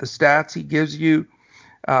what the stats he gives you.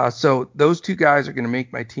 So those two guys are going to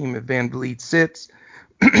make my team if VanVleet sits.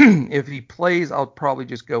 If he plays, I'll probably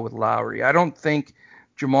just go with Lowry. I don't think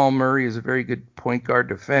Jamal Murray is a very good point guard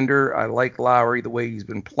defender. I like Lowry the way he's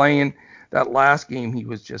been playing. That last game, he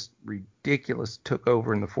was just ridiculous. Took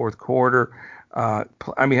over in the fourth quarter. I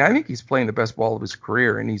think he's playing the best ball of his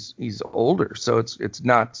career, and he's older, so it's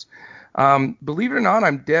nuts. Believe it or not,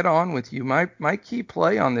 I'm dead on with you. My key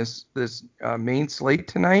play on this main slate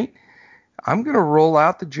tonight, I'm going to roll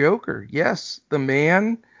out the Joker. Yes, the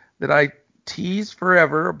man that I teased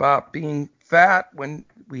forever about being fat when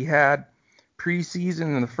we had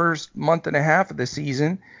preseason in the first month and a half of the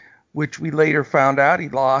season, which we later found out he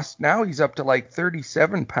lost. Now he's up to like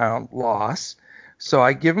 37-pound loss. So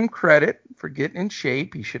I give him credit for getting in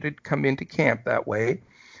shape. He should have come into camp that way.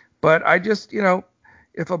 But I just,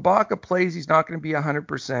 if Ibaka plays, he's not going to be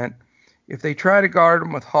 100%. If they try to guard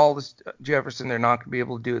him with Hollis Jefferson, they're not going to be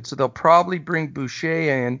able to do it. So they'll probably bring Boucher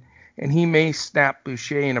in, and he may snap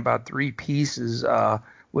Boucher in about 3 pieces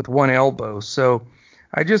with one elbow. So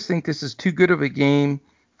I just think this is too good of a game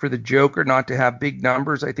for the Joker not to have big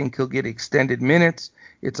numbers. I think he'll get extended minutes.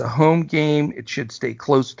 It's a home game. It should stay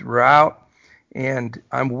close throughout. And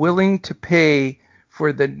I'm willing to pay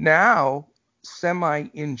for the now semi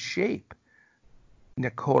in shape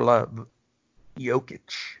Nikola Jokic.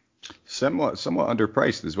 Somewhat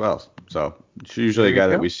underpriced as well. So it's usually a guy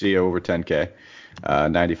that we see over 10K,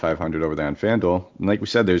 9,500 over there on FanDuel. And like we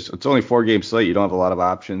said, it's only 4-game slate. You don't have a lot of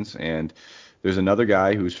options. And there's another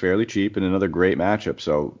guy who's fairly cheap and another great matchup.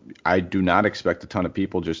 So I do not expect a ton of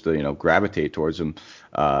people just to gravitate towards him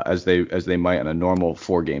as they might on a normal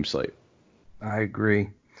 4-game slate. I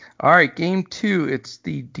agree. All right, game 2. It's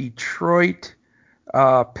the Detroit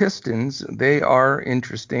Pistons. They are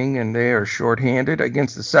interesting, and they are shorthanded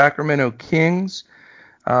against the Sacramento Kings.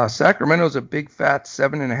 Sacramento's a big, fat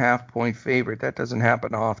 7.5-point favorite. That doesn't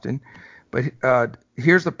happen often. But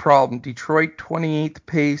here's the problem. Detroit 28th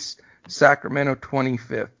pace, Sacramento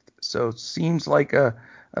 25th. So it seems like a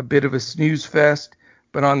bit of a snooze fest.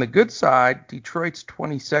 But on the good side, Detroit's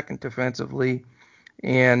 22nd defensively,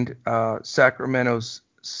 and Sacramento's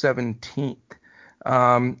 17th.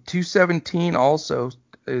 217 also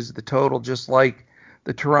is the total, just like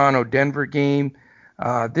the Toronto-Denver game.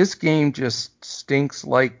 This game just stinks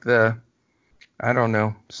like something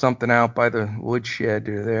out by the woodshed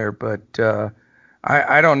there. But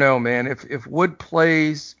I don't know, man. If Wood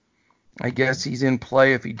plays, I guess he's in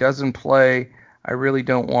play. If he doesn't play, I really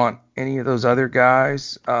don't want any of those other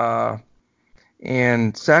guys.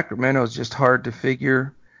 And Sacramento is just hard to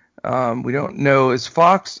figure. We don't know. As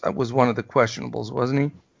Fox was one of the questionables, wasn't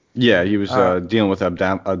he? Yeah, he was dealing with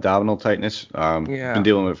abdominal tightness. Been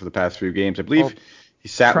dealing with it for the past few games. I believe he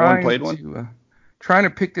sat one, played one. Trying to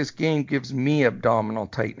pick this game gives me abdominal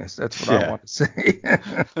tightness. That's what I want to say.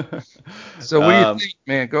 So what do you think,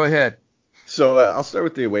 man? Go ahead. So I'll start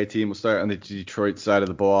with the away team. We'll start on the Detroit side of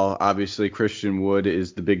the ball. Obviously, Christian Wood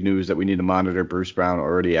is the big news that we need to monitor. Bruce Brown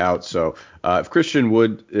already out. So if Christian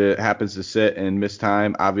Wood happens to sit and miss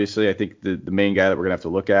time, obviously, I think the main guy that we're going to have to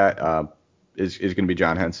look at is going to be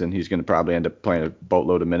John Henson. He's going to probably end up playing a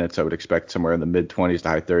boatload of minutes. I would expect somewhere in the mid-20s to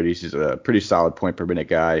high 30s. He's a pretty solid point-per-minute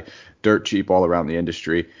guy, dirt cheap all around the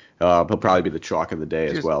industry. He'll probably be the chalk of the day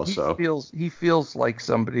as well. He feels like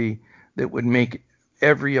somebody that would make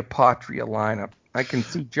every Apotria lineup. I can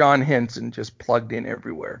see John Henson just plugged in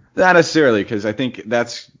everywhere. Not necessarily, because I think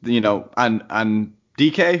that's, on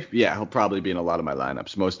DK, yeah, he'll probably be in a lot of my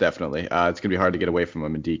lineups, most definitely. It's going to be hard to get away from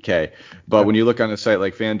him in DK. But when you look on a site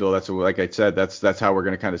like FanDuel, like I said, that's how we're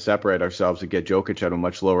going to kind of separate ourselves and get Jokic at a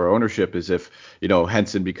much lower ownership, is if,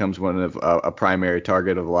 Henson becomes one of a primary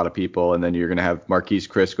target of a lot of people, and then you're going to have Marquise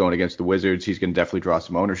Chris going against the Wizards. He's going to definitely draw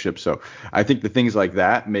some ownership. So I think the things like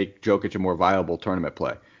that make Jokic a more viable tournament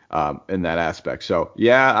play. In that aspect. So,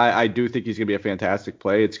 yeah, I do think he's going to be a fantastic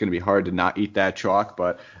play. It's going to be hard to not eat that chalk,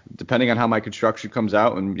 but depending on how my construction comes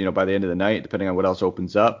out and, by the end of the night, depending on what else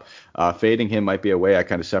opens up, fading him might be a way I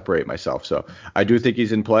kind of separate myself. So I do think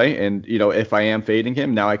he's in play. And, if I am fading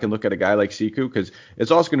him, now I can look at a guy like Siku, because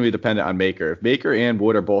it's also going to be dependent on Maker. If Maker and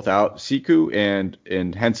Wood are both out, Siku and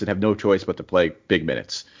Henson have no choice but to play big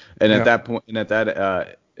minutes. And at that point,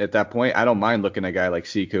 I don't mind looking at a guy like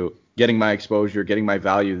Siku, getting my exposure, getting my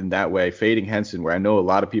value in that way, fading Henson, where I know a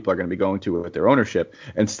lot of people are going to be going to with their ownership,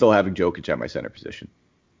 and still having Jokic at my center position.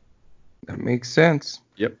 That makes sense.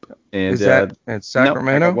 Yep. And is that at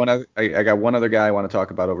Sacramento? No, I got one other guy I want to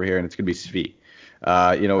talk about over here, and it's going to be Svi.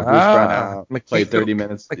 Bruce Brown played 30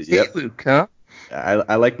 minutes. Luke, huh?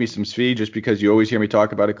 I like me some Svi, just because you always hear me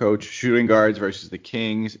talk about it, Coach. Shooting guards versus the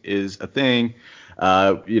Kings is a thing.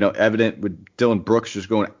 Evident with Dylan Brooks just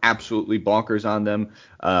going absolutely bonkers on them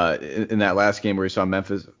in that last game where we saw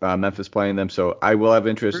Memphis playing them. So I will have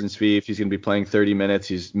interest in Svi if he's going to be playing 30 minutes.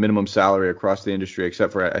 He's minimum salary across the industry,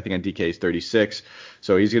 except for I think on DK is 36.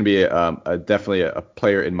 So he's going to be definitely a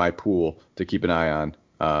player in my pool to keep an eye on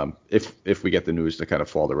if we get the news to kind of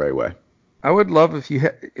fall the right way. I would love if you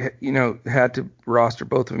had to roster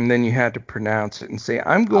both of them, then you had to pronounce it and say,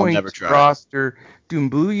 I'm going to roster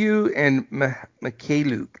Dumbuyu and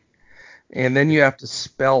Mykhailiuk. And then you have to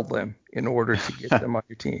spell them in order to get them on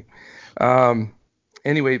your team.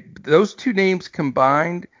 Anyway, those two names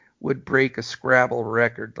combined would break a Scrabble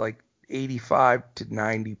record, like 85 to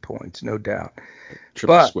 90 points, no doubt.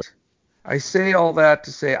 But I say all that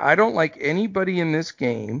to say I don't like anybody in this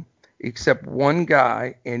game except one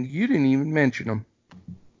guy, and you didn't even mention him.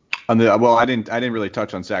 I didn't really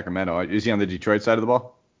touch on Sacramento. Is he on the Detroit side of the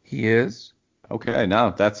ball? He is. Okay, and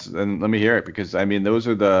let me hear it, because I mean those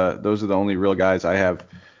are the only real guys I have.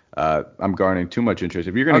 I'm garnering too much interest.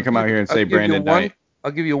 If you're going to come out here and say Brandon Knight,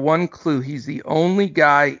 I'll give you one clue. He's the only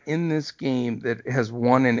guy in this game that has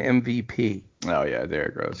won an MVP. Oh yeah,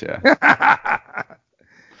 Derrick Rose. Yeah.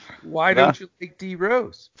 Why No. don't you like D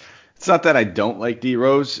Rose? It's not that I don't like D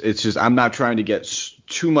Rose. It's just I'm not trying to get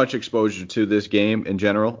too much exposure to this game in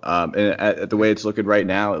general. And at the way it's looking right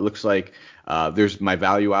now, it looks like there's my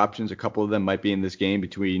value options. A couple of them might be in this game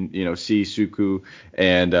between C, Suku,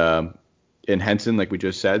 and Henson, like we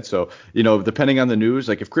just said. So depending on the news,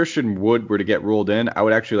 like if Christian Wood were to get ruled in, I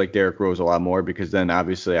would actually like Derrick Rose a lot more because then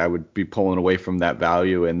obviously I would be pulling away from that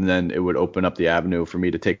value, and then it would open up the avenue for me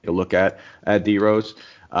to take a look at D Rose.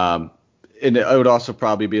 And it would also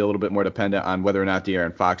probably be a little bit more dependent on whether or not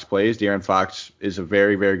De'Aaron Fox plays. De'Aaron Fox is a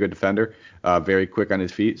very, very good defender, very quick on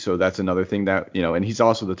his feet. So that's another thing that, and he's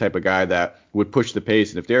also the type of guy that would push the pace.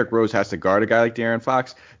 And if Derrick Rose has to guard a guy like De'Aaron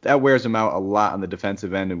Fox, that wears him out a lot on the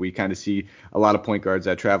defensive end. And we kind of see a lot of point guards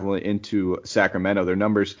that travel into Sacramento. Their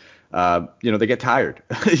numbers, they get tired.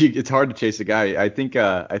 It's hard to chase a guy. I think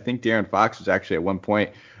De'Aaron Fox was actually at one point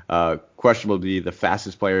questionable to be the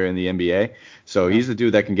fastest player in the NBA. So he's the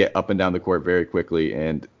dude that can get up and down the court very quickly.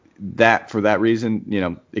 And for that reason,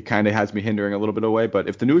 it kind of has me hindering a little bit away. But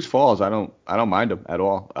if the news falls, I don't mind him at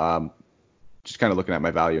all. Just kind of looking at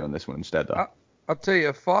my value on this one instead, though. I'll tell you,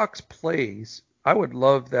 if Fox plays, I would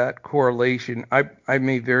love that correlation. I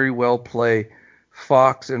may very well play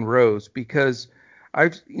Fox and Rose because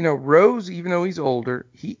Rose, even though he's older,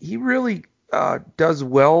 he really does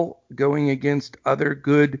well going against other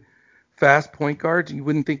good fast point guards. You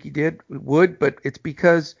wouldn't think he would, but it's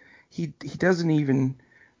because he doesn't even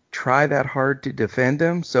try that hard to defend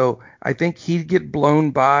them. So I think he'd get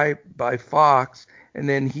blown by Fox, and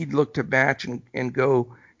then he'd look to match and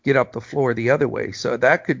go get up the floor the other way. So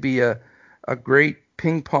that could be a great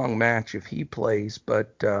ping pong match if he plays.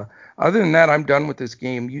 But other than that, I'm done with this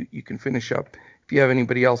game. You can finish up if you have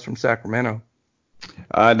anybody else from Sacramento.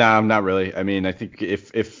 No, I'm not really. I mean, I think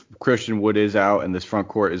if Christian Wood is out and this front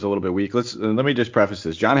court is a little bit weak, let me just preface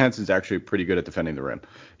this. John Henson's actually pretty good at defending the rim.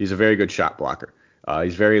 He's a very good shot blocker.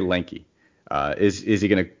 He's very lanky. Is he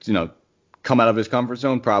going to come out of his comfort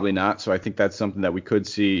zone? Probably not. So I think that's something that we could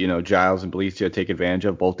see Giles and Bledsoe take advantage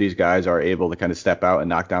of. Both these guys are able to kind of step out and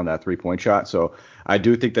knock down that 3-point shot. So I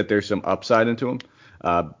do think that there's some upside into him.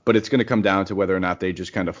 But it's going to come down to whether or not they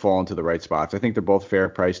just kind of fall into the right spots. I think they're both fair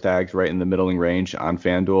price tags, right in the middling range on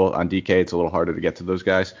FanDuel. On DK, it's a little harder to get to those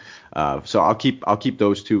guys. So I'll keep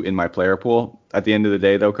those two in my player pool. At the end of the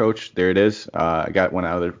day, though, Coach, there it is. I got one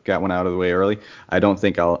out of the way early. I don't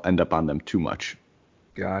think I'll end up on them too much.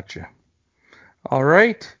 Gotcha. All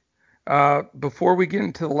right. Before we get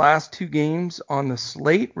into the last two games on the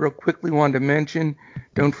slate, real quickly wanted to mention,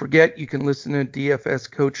 don't forget you can listen to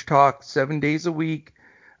DFS Coach Talk 7 days a week.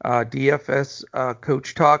 DFS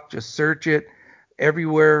Coach Talk, just search it.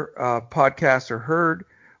 Everywhere podcasts are heard.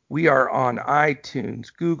 We are on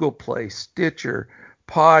iTunes, Google Play, Stitcher,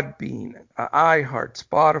 Podbean, iHeart,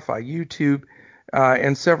 Spotify, YouTube,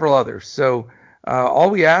 and several others. So all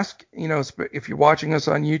we ask, if you're watching us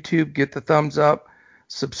on YouTube, get the thumbs up,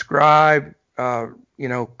 subscribe,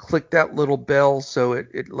 click that little bell so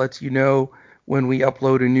it lets you know when we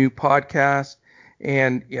upload a new podcast.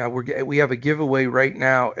 And yeah, we have a giveaway right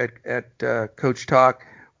now at Coach Talk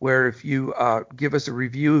where if you give us a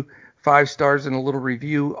review, 5 stars and a little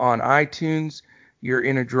review on iTunes, you're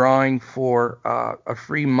in a drawing for a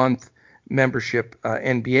free month membership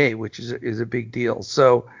NBA, which is a big deal.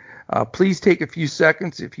 So please take a few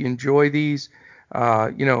seconds if you enjoy these.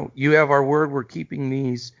 You have our word. We're keeping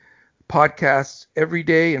these podcasts every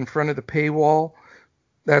day in front of the paywall.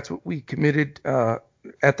 That's what we committed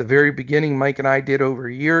at the very beginning. Mike and I did over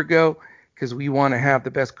a year ago because we want to have the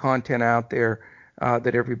best content out there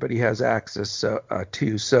that everybody has access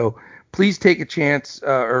to. So please take a chance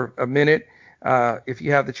or a minute if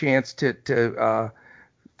you have the chance to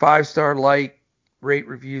 5-star like, rate,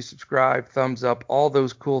 review, subscribe, thumbs up, all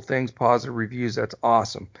those cool things, positive reviews. That's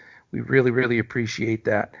awesome. We really, really appreciate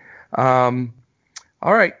that. All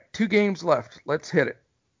right, 2 games left. Let's hit it.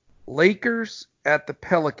 Lakers at the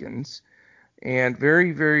Pelicans, and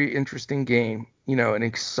very, very interesting game. An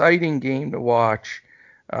exciting game to watch.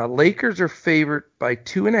 Lakers are favored by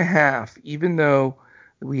 2.5, even though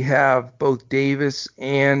we have both Davis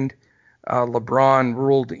and LeBron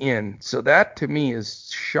ruled in. So that to me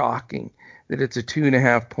is shocking that it's a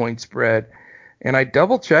 2.5 point spread. And I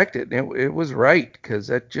double checked it, and it was right because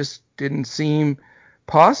that just didn't seem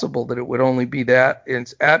possible that it would only be that.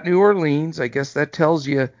 It's at New Orleans. I guess that tells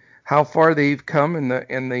you how far they've come in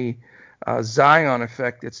the Zion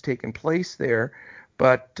effect that's taken place there.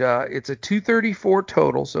 But it's a 234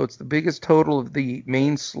 total, so it's the biggest total of the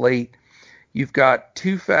main slate. You've got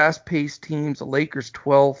two fast-paced teams, the Lakers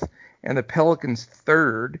 12th and the Pelicans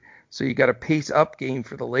 3rd. So you got a pace-up game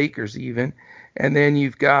for the Lakers even. And then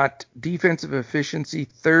you've got defensive efficiency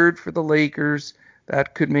 3rd for the Lakers.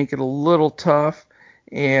 That could make it a little tough.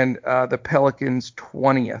 And the Pelicans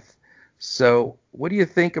 20th. So what do you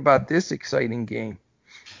think about this exciting game?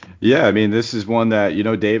 Yeah, I mean, this is one that,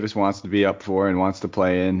 Davis wants to be up for and wants to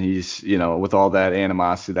play in. He's, with all that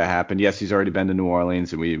animosity that happened. Yes, he's already been to New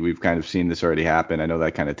Orleans, and we've kind of seen this already happen. I know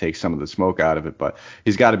that kind of takes some of the smoke out of it, but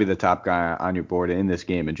he's got to be the top guy on your board in this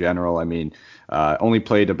game in general. I mean, only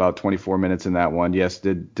played about 24 minutes in that one. Yes,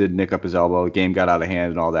 did nick up his elbow. The game got out of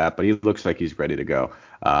hand and all that, but he looks like he's ready to go.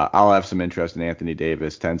 I'll have some interest in Anthony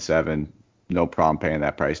Davis, 10-7. No problem paying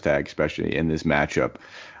that price tag, especially in this matchup.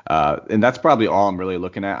 And that's probably all I'm really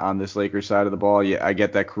looking at on this Lakers side of the ball. Yeah, I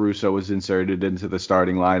get that Caruso was inserted into the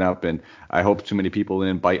starting lineup, and I hope too many people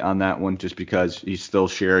didn't bite on that one just because he's still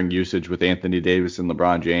sharing usage with Anthony Davis and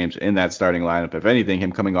LeBron James in that starting lineup. If anything,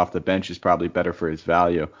 him coming off the bench is probably better for his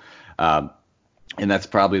value. And that's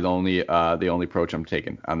probably the only approach I'm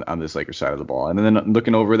taking on this Lakers side of the ball. And then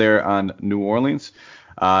looking over there on New Orleans,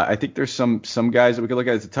 I think there's some guys that we could look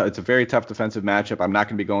at. It's a very tough defensive matchup. I'm not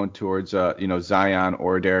going to be going towards Zion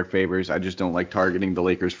or Derek Favors. I just don't like targeting the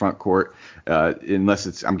Lakers front court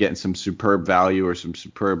unless I'm getting some superb value or some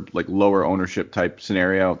superb like lower ownership type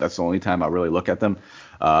scenario. That's the only time I'll really look at them.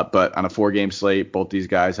 But on a 4-game slate, both these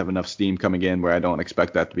guys have enough steam coming in where I don't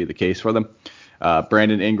expect that to be the case for them.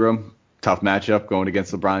 Brandon Ingram, tough matchup going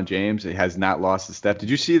against LeBron James. He has not lost a step. Did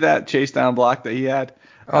you see that chase down block that he had?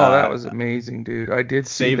 Oh, that was amazing, dude. I did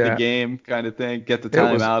see that. Save the game kind of thing. Get the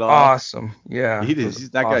It was timeout off. Awesome. Yeah.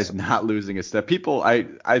 That guy's not losing a step. People, I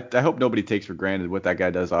hope nobody takes for granted what that guy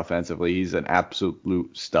does offensively. He's an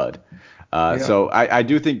absolute stud. So I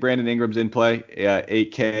do think Brandon Ingram's in play.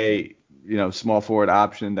 8K, small forward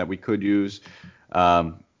option that we could use.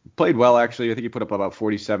 Played well, actually. I think he put up about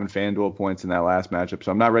 47 FanDuel points in that last matchup.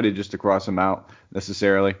 So I'm not ready just to cross him out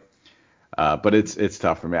necessarily. But it's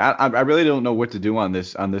tough for me. I really don't know what to do on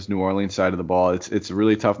this New Orleans side of the ball. It's a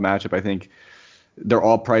really tough matchup. I think they're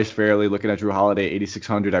all priced fairly. Looking at Drew Holiday,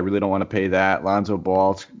 8,600. I really don't want to pay that. Lonzo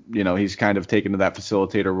Ball, he's kind of taken to that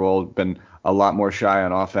facilitator role, been a lot more shy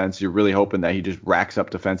on offense. You're really hoping that he just racks up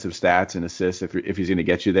defensive stats and assists if he's going to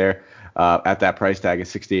get you there. At that price tag of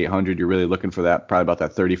 6,800, you're really looking for that, probably about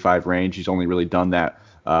that 35 range. He's only really done that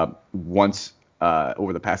once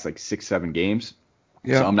over the past like 6-7 games.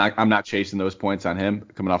 Yeah. So I'm not chasing those points on him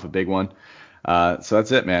coming off a big one. So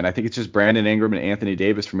that's it, man. I think it's just Brandon Ingram and Anthony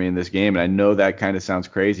Davis for me in this game. And I know that kind of sounds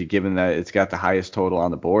crazy given that it's got the highest total on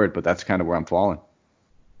the board, but that's kind of where I'm falling.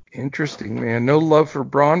 Interesting, man. No love for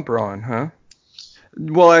Braun, huh?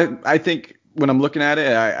 Well, I think when I'm looking at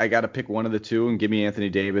it, I got to pick one of the two and give me Anthony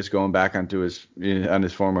Davis going back on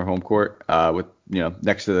his former home court with,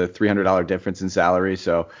 next to the $300 difference in salary.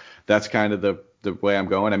 So that's kind of the way I'm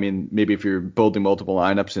going. I mean, maybe if you're building multiple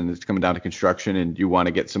lineups and it's coming down to construction and you want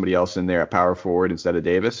to get somebody else in there at power forward instead of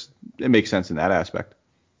Davis, it makes sense in that aspect.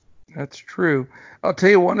 That's true. I'll tell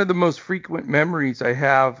you, one of the most frequent memories I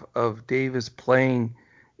have of Davis playing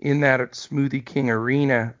in that Smoothie King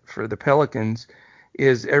Arena for the Pelicans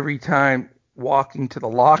is every time walking to the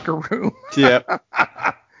locker room. Yep.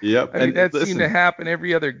 I mean, that seemed to happen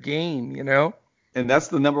every other game, And that's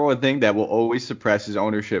the number one thing that will always suppress his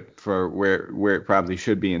ownership for where it probably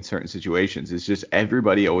should be in certain situations. It's just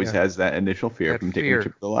everybody always has that initial fear from taking a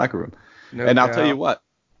trip to the locker room. No and doubt. I'll tell you what,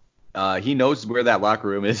 he knows where that locker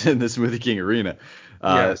room is in the Smoothie King Arena.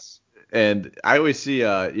 Yes. And I always see,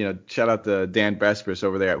 shout out to Dan Bespris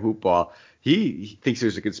over there at Hoopball. He thinks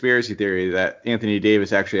there's a conspiracy theory that Anthony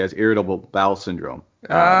Davis actually has irritable bowel syndrome.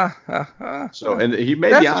 So, and he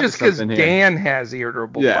may be onto just because Dan here. Has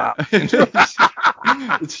irritable bowel syndrome.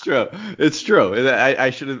 It's true. I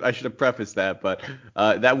should have prefaced that, but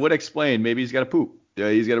that would explain. Maybe he's got to poop.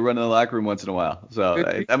 He's got to run in the locker room once in a while. So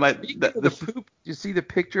that might. The poop. Did you see the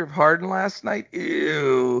picture of Harden last night?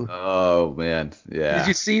 Ew. Oh man, yeah. Did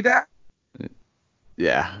you see that?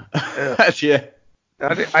 Yeah. Yeah.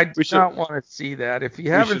 I do not want to see that. If you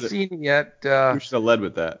haven't seen it yet, we should have led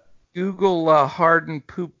with that. Google Harden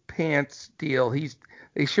poop pants deal.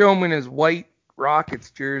 They show him in his white Rockets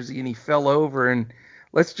jersey, and he fell over, and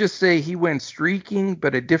let's just say he went streaking,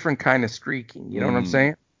 but a different kind of streaking. You know what I'm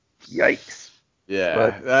saying? Yikes.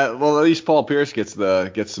 Yeah. Well, at least Paul Pierce gets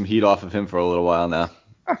some heat off of him for a little while now.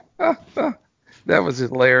 That was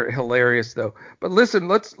hilarious, though. But listen,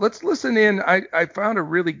 let's listen in. I found a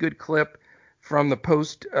really good clip from the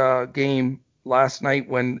post game last night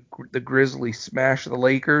when the Grizzlies smashed the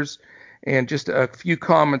Lakers, and just a few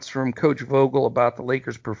comments from Coach Vogel about the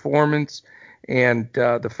Lakers' performance, and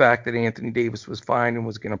the fact that Anthony Davis was fine and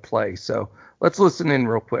was going to play. So let's listen in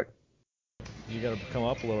real quick. You got to come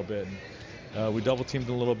up a little bit. And, we double teamed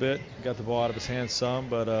him a little bit, got the ball out of his hands some,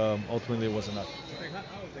 but ultimately it wasn't enough.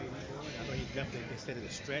 How was he doing? I know he definitely considered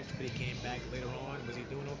a stretch, but he came back later on. Was he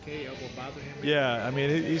doing okay? Elbow bothered him? Yeah, I mean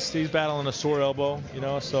he's battling a sore elbow,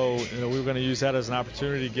 so we were going to use that as an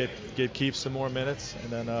opportunity to get Keith some more minutes,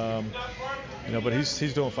 and then but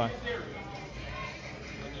he's doing fine.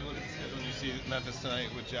 When you look at the schedule, you see Memphis tonight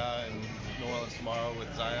with Ja and New Orleans tomorrow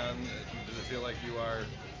with Zion. Does it feel like you are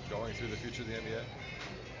going through the future of the NBA?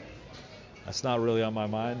 That's not really on my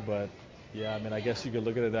mind, but yeah, I mean, I guess you could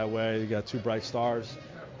look at it that way. You got two bright stars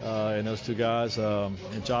in those two guys. And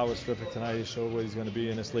Ja was terrific tonight. He showed what he's going to be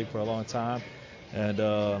in this league for a long time. And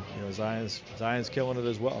Zion's killing it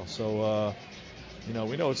as well. So we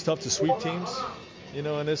know it's tough to sweep teams, in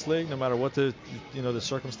this league, no matter what the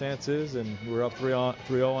circumstance is. And we're up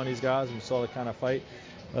 3-0 on these guys, and we saw the kind of fight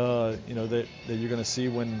that you're going to see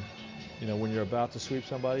when you're about to sweep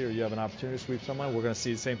somebody or you have an opportunity to sweep someone. We're going to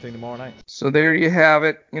see the same thing tomorrow night. So there you have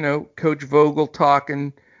it. Coach Vogel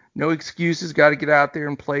talking, no excuses, got to get out there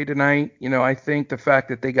and play tonight. I think the fact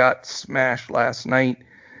that they got smashed last night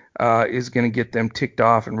is going to get them ticked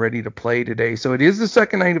off and ready to play today. So it is the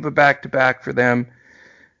second night of a back-to-back for them.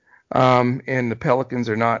 And the Pelicans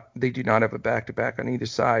do not have a back-to-back on either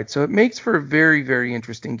side. So it makes for a very, very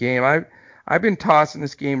interesting game. I've been tossing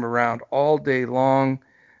this game around all day long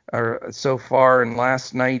or so far, and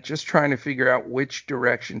last night, just trying to figure out which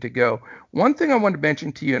direction to go. One thing I wanted to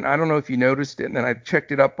mention to you, and I don't know if you noticed it, and then I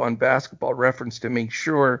checked it up on Basketball Reference to make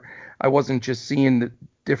sure I wasn't just seeing the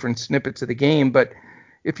different snippets of the game, but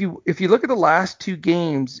if you look at the last two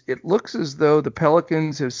games, it looks as though the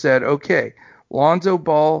Pelicans have said, okay, Lonzo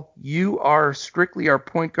Ball, you are strictly our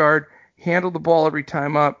point guard, handle the ball every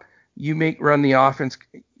time up, you run the offense,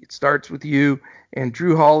 it starts with you, and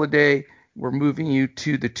Drew Holiday, we're moving you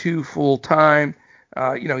to the 2 full time.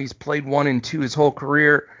 He's played 1 and 2 his whole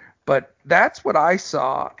career, but that's what I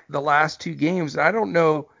saw the last 2 games. And I don't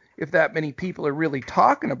know if that many people are really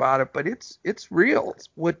talking about it, but it's real.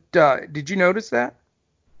 Did you notice that?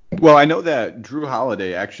 Well, I know that Drew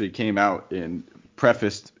Holiday actually came out and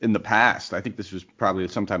prefaced in the past, I think this was probably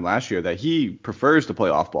sometime last year, that he prefers to play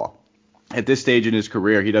off ball. At this stage in his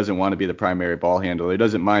career, he doesn't want to be the primary ball handler. He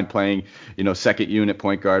doesn't mind playing, second unit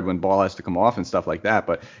point guard when ball has to come off and stuff like that.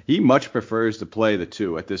 But he much prefers to play the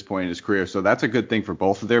 2 at this point in his career. So that's a good thing for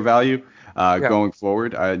both of their value going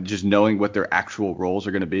forward. Just knowing what their actual roles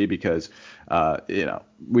are going to be, because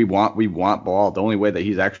we want Ball. The only way that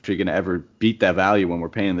he's actually going to ever beat that value when we're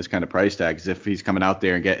paying this kind of price tag is if he's coming out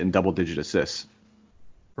there and getting double-digit assists.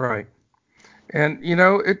 Right. And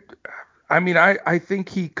I think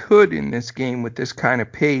he could in this game with this kind of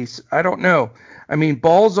pace. I don't know.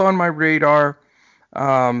 Ball's on my radar.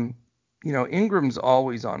 Ingram's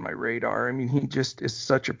always on my radar. He just is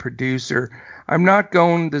such a producer. I'm not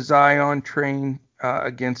going the Zion train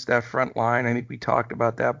against that front line. I think we talked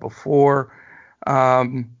about that before.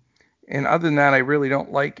 And other than that, I really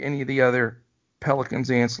don't like any of the other Pelicans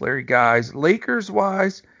ancillary guys.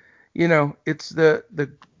 Lakers-wise, it's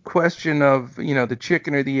the question of, the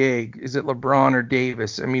chicken or the egg. Is it LeBron or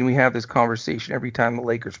Davis? We have this conversation every time the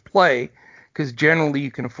Lakers play, because generally you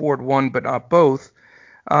can afford one but not both.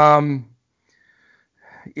 I know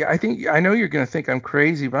you're going to think I'm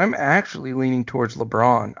crazy, but I'm actually leaning towards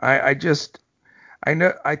LeBron.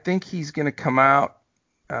 I think he's going to come out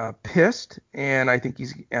pissed, and I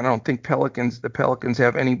don't think the Pelicans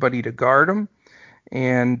have anybody to guard him.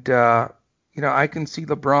 And I can see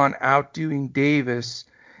LeBron outdoing Davis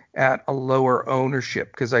at a lower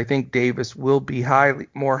ownership, because I think Davis will be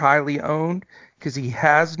more highly owned, because he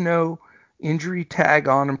has no injury tag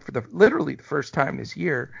on him for literally the first time this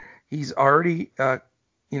year. He's already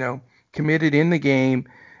committed in the game.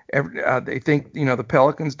 They think the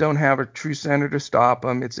Pelicans don't have a true center to stop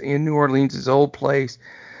him. It's in New Orleans, his old place.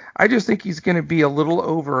 I just think he's going to be a little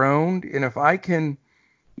over-owned, and if I can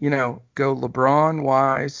go LeBron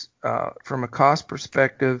wise from a cost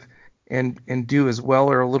perspective and do as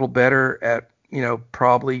well or a little better at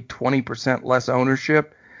probably 20% less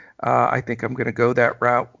ownership, I think I'm going to go that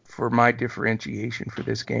route for my differentiation for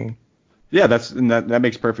this game. Yeah, that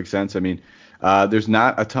makes perfect sense. There's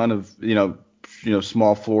not a ton of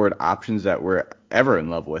small forward options that we're ever in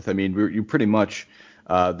love with. You pretty much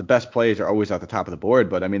the best plays are always at the top of the board,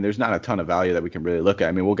 but there's not a ton of value that we can really look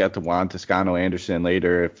at. We'll get to Juan Toscano-Anderson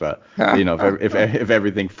later if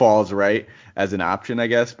everything falls right as an option, I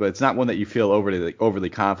guess, but it's not one that you feel overly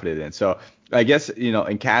confident in. So I guess,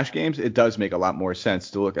 in cash games, it does make a lot more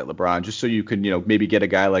sense to look at LeBron just so you can, maybe get a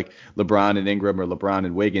guy like LeBron and Ingram or LeBron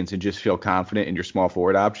and Wiggins and just feel confident in your small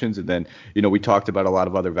forward options. And then, we talked about a lot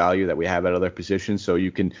of other value that we have at other positions, so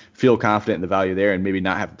you can feel confident in the value there and maybe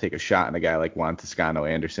not have to take a shot on a guy like Juan Toscano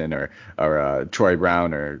Anderson or Troy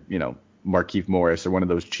Brown or, Markieff Morris or one of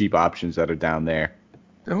those cheap options that are down there.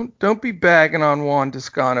 Don't be bagging on Juan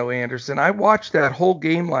Toscano Anderson. I watched that whole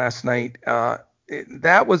game last night.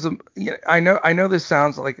 That was I know this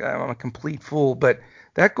sounds like I'm a complete fool, but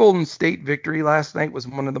that Golden State victory last night was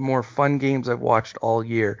one of the more fun games I've watched all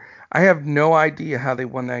year. I have no idea how they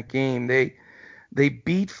won that game. They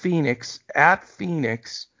beat Phoenix at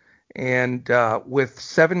Phoenix and with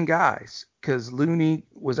 7 guys because Looney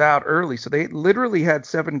was out early, so they literally had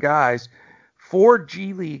 7 guys, 4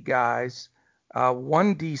 G League guys,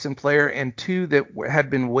 1 decent player, and 2 that had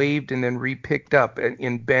been waived and then repicked up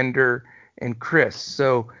in Bender and Chris.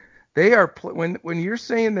 So they are when you're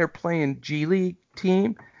saying they're playing G League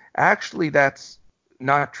team, actually that's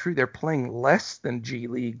not true. They're playing less than G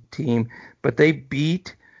League team, but they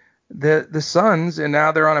beat the Suns and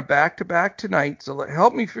now they're on a back-to-back tonight. So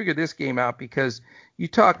help me figure this game out because you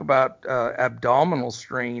talk about abdominal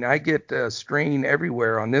strain. I get strain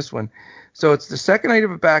everywhere on this one. So it's the second night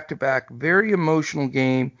of a back-to-back, very emotional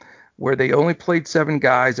game where they only played 7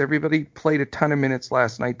 guys. Everybody played a ton of minutes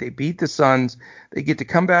last night. They beat the Suns. They get to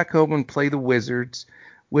come back home and play the Wizards.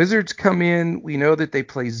 Wizards come in. We know that they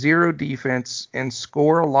play 0 defense and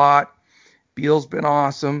score a lot. Beal's been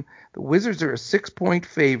awesome. The Wizards are a 6-point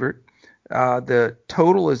favorite. The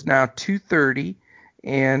total is now 230.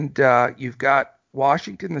 And you've got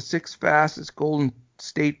Washington, the 6th fastest, Golden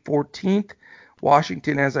State 14th.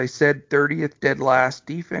 Washington, as I said, 30th, dead last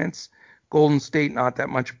defense. Golden State not that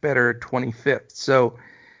much better at 25th. So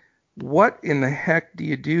what in the heck do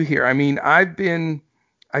you do here? I mean, I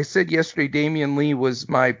said yesterday Damian Lee was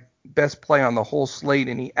my best play on the whole slate,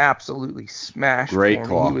 and he absolutely smashed. Great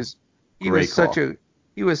call. He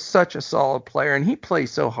was such a solid player, and he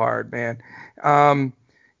plays so hard, man. I'm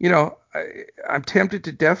tempted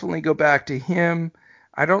to definitely go back to him.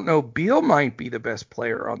 I don't know. Beal might be the best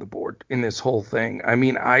player on the board in this whole thing. I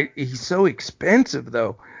mean, he's so expensive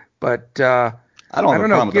though. But I don't have a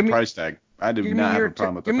problem with the price tag. I do not have a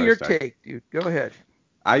problem with the price tag. Give me your take, dude. Go ahead.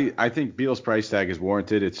 I think Beal's price tag is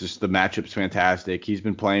warranted. It's just the matchup's fantastic. He's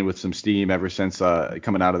been playing with some steam ever since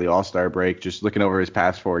coming out of the All-Star break. Just looking over his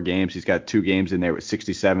past 4 games, he's got 2 games in there with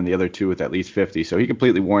 67, the other 2 with at least 50. So he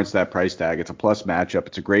completely warrants that price tag. It's a plus matchup.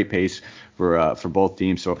 It's a great pace for both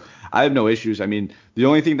teams. So I have no issues. I mean, the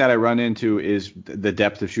only thing that I run into is the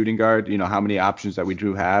depth of shooting guard. How many options that we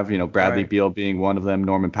do have. Bradley Beal being one of them,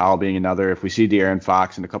 Norman Powell being another. If we see De'Aaron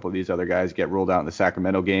Fox and a couple of these other guys get ruled out in the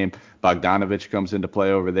Sacramento game, Bogdanovich comes into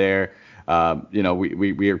play over there.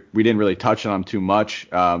 We didn't really touch on him too much,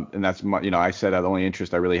 and that's I said the only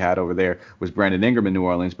interest I really had over there was Brandon Ingram in New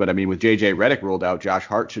Orleans. But I mean, with JJ Redick ruled out, Josh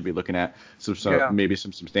Hart should be looking at maybe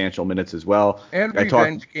some substantial minutes as well. And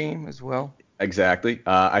revenge game as well. Exactly.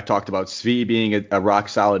 I talked about Svi being a rock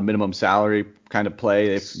solid minimum salary kind of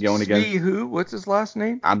play. If going again. Svi who? What's his last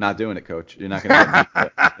name? I'm not doing it, Coach. You're not gonna.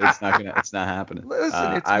 It's not happening.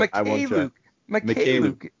 Listen, it's Mikhailuk.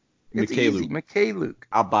 Mikhailuk. It's easy. Mikhailuk.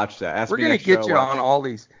 I'll botch that. We're gonna get you on all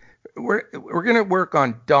these. We're gonna work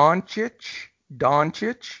on Doncic,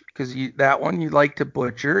 because that one you like to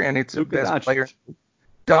butcher, and it's the best player.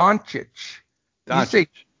 Doncic.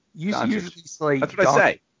 You usually say. That's what I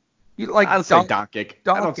say. You like I don't say Doncic.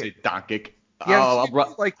 I don't say Doncic. Yes,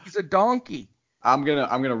 like he's a donkey. I'm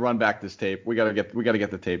gonna run back this tape. We gotta get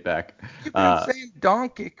the tape back. You've been saying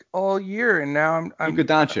Doncic all year, and now I'm Luka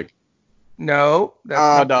Doncic. No.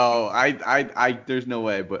 No. I there's no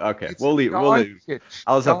way. But okay, we'll leave. I'll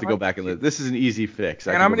just have to go back and live. This is an easy fix.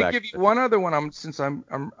 And I'm gonna give you one other one. Since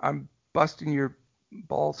I'm busting your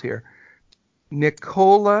balls here.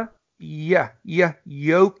 Nikola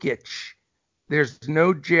Jokic. There's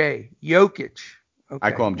no J. Jokic. Okay.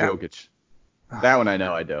 I call him Jokic. That one I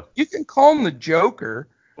know I do. You can call him the Joker.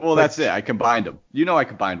 Well, that's it. I combined them. I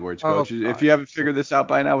combined words, Coach. If you haven't figured this out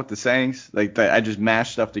by now with the sayings, like I just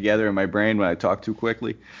mash stuff together in my brain when I talk too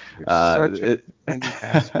quickly. So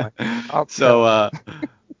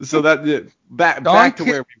that back to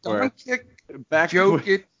where we were. Back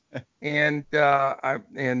Jokic, and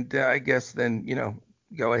I guess then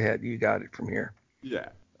go ahead. You got it from here. Yeah.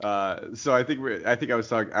 So I think I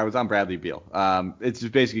was on Bradley Beal. It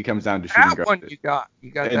just basically comes down to shooting guard. That one you got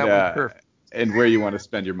that one perfect. And where you want to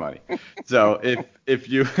spend your money. So if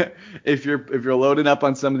you're loading up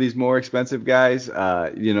on some of these more expensive guys,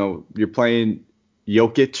 you're playing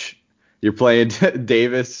Jokic, you're playing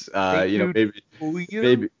Davis,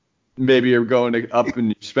 maybe Maybe you're going up and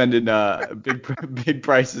you're spending big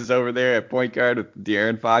prices over there at point guard with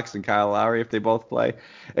De'Aaron Fox and Kyle Lowry if they both play,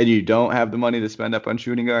 and you don't have the money to spend up on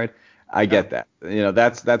shooting guard. I get that.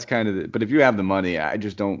 That's kind of. But if you have the money, I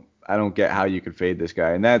don't get how you could fade this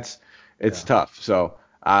guy, and it's tough. So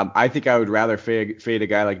I think I would rather fade a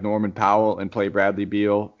guy like Norman Powell and play Bradley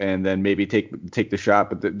Beal, and then maybe take the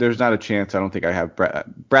shot. But there's not a chance. I don't think I have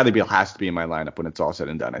Bradley Beal has to be in my lineup when it's all said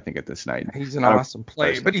and done. I think at this night. He's an awesome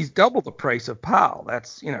player, but he's double the price of Powell.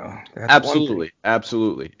 That's absolutely.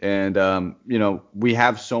 And we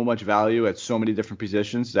have so much value at so many different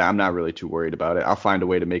positions that I'm not really too worried about it. I'll find a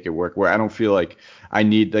way to make it work where I don't feel like I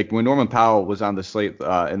need, like when Norman Powell was on the slate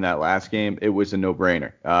in that last game, it was a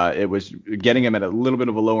no-brainer. It was getting him at a little bit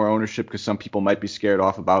of a lower ownership because some people might be scared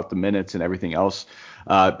off about the minutes and everything else,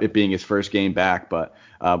 it being his first game back. But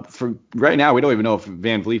for right now, we don't even know if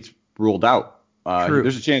Van Vliet's ruled out.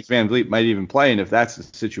 There's a chance Van Vliet might even play, and if that's the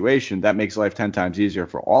situation, that makes life 10 times easier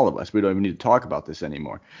for all of us. We don't even need to talk about this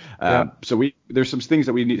anymore. So there's some things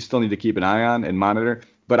that we still need to keep an eye on and monitor.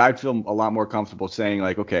 But I'd feel a lot more comfortable saying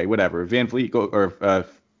like, okay, whatever. If Van Vliet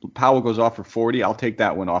Powell goes off for 40, I'll take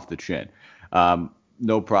that one off the chin.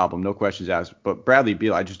 No problem, no questions asked. But Bradley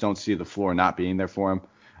Beal, I just don't see the floor not being there for him.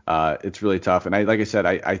 It's really tough. And like I said,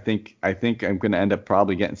 I think I'm going to end up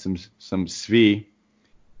probably getting some Svi.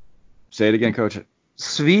 Say it again, Coach.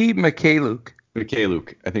 Svi Mykhailiuk.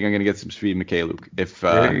 Mykhailiuk. I think I'm going to get some Svi Mykhailiuk.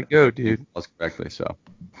 There you go, dude. Correctly, so.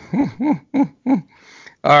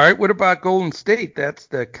 All right. What about Golden State? That's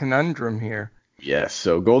the conundrum here. Yes.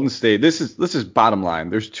 So Golden State. This is bottom line.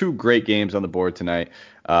 There's two great games on the board tonight.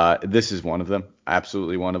 This is one of them.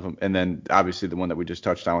 Absolutely one of them. And then obviously the one that we just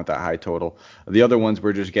touched on with that high total. The other ones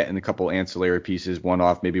we're just getting a couple ancillary pieces, one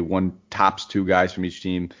off, maybe one tops two guys from each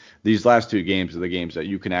team. These last two games are the games that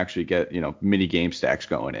you can actually get, mini game stacks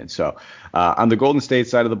going in. So on the Golden State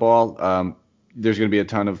side of the ball, there's going to be a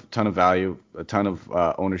ton of value, a ton of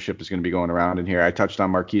ownership is going to be going around in here. I touched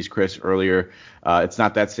on Marquise Chris earlier. It's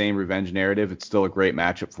not that same revenge narrative. It's still a great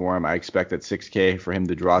matchup for him. I expect at 6K for him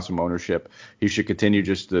to draw some ownership. He should continue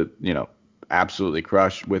just to, absolutely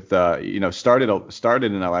crush with, started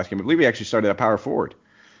in that last game. I believe he actually started at power forward.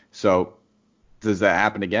 So does that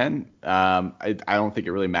happen again? I don't think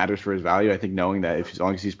it really matters for his value. I think knowing that as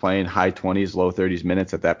long as he's playing high 20s, low 30s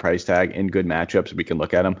minutes at that price tag in good matchups, we can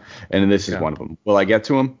look at him. And this is one of them. Will I get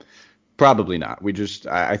to him? Probably not.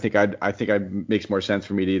 I think it makes more sense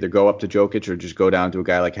for me to either go up to Jokic or just go down to a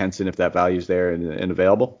guy like Henson if that value's there and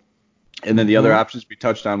available. And then the other options we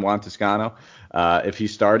touched on, Juan Toscano. If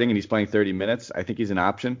he's starting and he's playing 30 minutes, I think he's an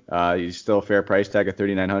option. He's still a fair price tag at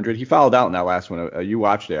 $3,900. He fouled out in that last one. You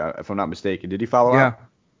watched it, if I'm not mistaken. Did he follow out?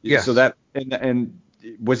 Yeah. So that and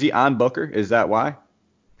was he on Booker? Is that why?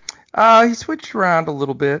 He switched around a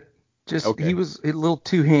little bit. He was a little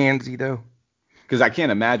too handsy though. Because I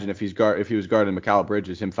can't imagine if he was guarding Mikal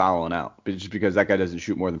Bridges, him fouling out, but just because that guy doesn't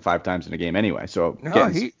shoot more than 5 times in a game anyway. So no,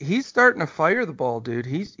 he's starting to fire the ball, dude.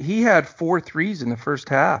 He had 4 threes in the first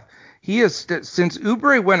half. He has since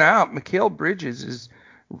Oubre went out, Mikal Bridges is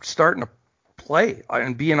starting to play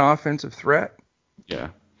and be an offensive threat. Yeah.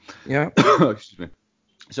 Excuse me.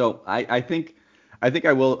 So I think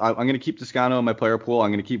I will. I'm going to keep Toscano in my player pool.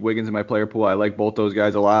 I'm going to keep Wiggins in my player pool. I like both those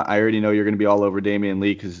guys a lot. I already know you're going to be all over Damian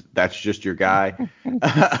Lee because that's just your guy.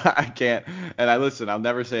 I can't. And I'll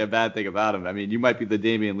never say a bad thing about him. I mean, you might be the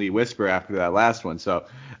Damian Lee whisperer after that last one. So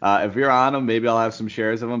if you're on him, maybe I'll have some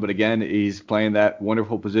shares of him. But again, he's playing that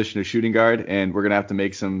wonderful position of shooting guard, and we're going to have to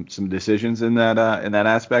make some decisions in that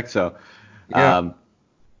aspect. So.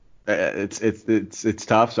 It's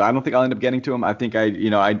tough, so I don't think I'll end up getting to him. I think I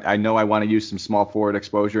know I want to use some small forward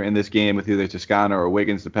exposure in this game with either Toscano or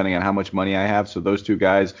Wiggins, depending on how much money I have. So those two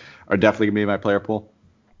guys are definitely gonna be in my player pool.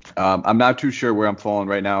 I'm not too sure where I'm falling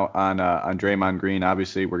right now on Draymond Green.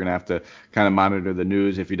 Obviously, we're gonna have to kind of monitor the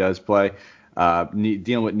news if he does play.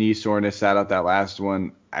 Dealing with knee soreness, sat out that last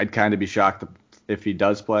one. I'd kind of be shocked if he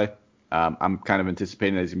does play. I'm kind of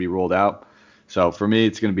anticipating that he's gonna be ruled out. So for me,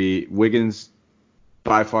 it's gonna be Wiggins.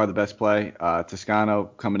 By far the best play. Toscano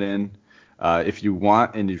coming in. If you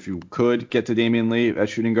want and if you could get to Damian Lee at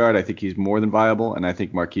shooting guard, I think he's more than viable, and I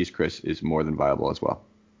think Marquise Chris is more than viable as well.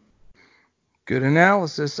 Good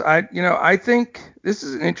analysis. I think this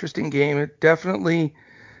is an interesting game. It definitely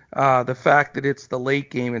the fact that it's the late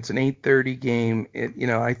game, it's an 8:30 game.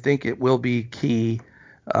 I think it will be key,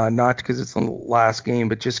 not because it's the last game,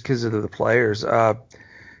 but just because of the players.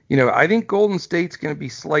 I think Golden State's going to be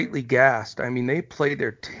slightly gassed. I mean, they played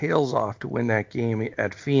their tails off to win that game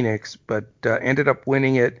at Phoenix, but ended up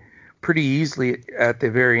winning it pretty easily at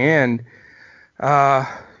the very end.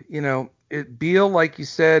 Beal, like you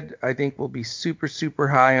said, I think will be super, super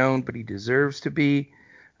high owned, but he deserves to be.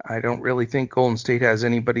 I don't really think Golden State has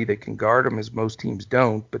anybody that can guard him, as most teams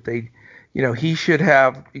don't. But he should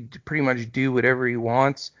have pretty much do whatever he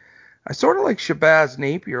wants. I sort of like Shabazz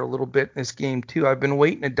Napier a little bit in this game too. I've been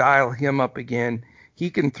waiting to dial him up again. He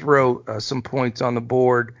can throw some points on the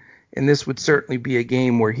board, and this would certainly be a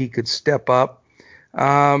game where he could step up.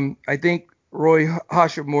 I think Roy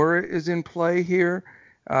Hachimura is in play here.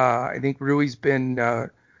 I think Rui's been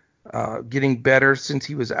getting better since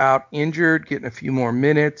he was out injured, getting a few more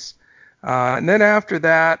minutes. And then after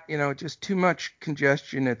that, just too much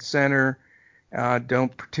congestion at center.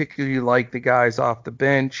 Don't particularly like the guys off the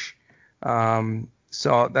bench.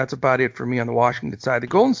 So that's about it for me on the Washington side. The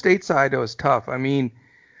Golden State side, though, is tough. I mean,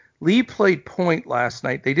 Lee played point last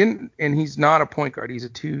night. They didn't, and he's not a point guard. He's a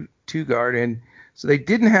two guard, and so they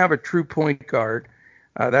didn't have a true point guard.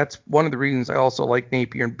 That's one of the reasons I also like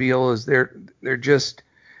Napier and Beal is they're just,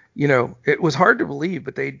 it was hard to believe,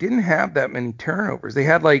 but they didn't have that many turnovers. They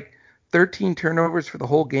had like 13 turnovers for the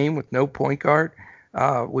whole game with no point guard,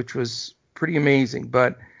 which was pretty amazing.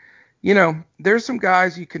 But there's some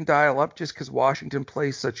guys you can dial up just because Washington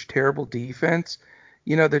plays such terrible defense.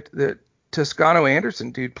 The Toscano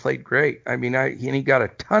Anderson dude played great. I mean, he got a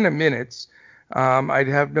ton of minutes. I'd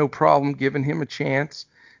have no problem giving him a chance.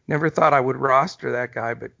 Never thought I would roster that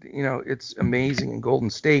guy, but it's amazing in Golden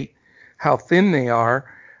State how thin they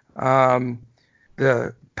are.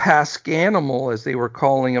 The Pascanimal, as they were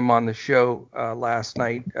calling him on the show last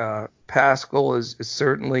night, Pascal is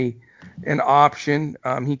certainly an option.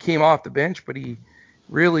 He came off the bench, but he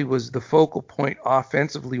really was the focal point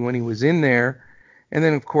offensively when he was in there. And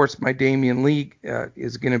then, of course, my Damian Lee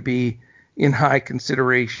is going to be in high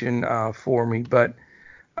consideration for me. But,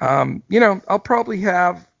 I'll probably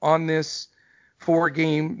have on this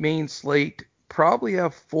 4-game main slate, probably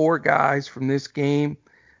have 4 guys from this game.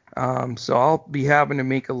 So I'll be having to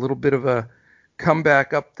make a little bit of a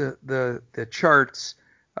comeback up the charts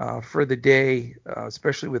for the day,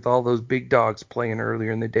 especially with all those big dogs playing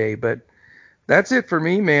earlier in the day. But that's it for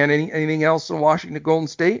me, man. Anything else on Washington Golden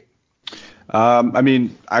State? I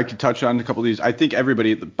mean, I could touch on a couple of these. I think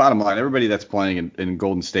the bottom line, everybody that's playing in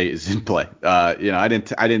Golden State is in play. I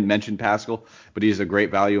didn't mention Pascal, but he's a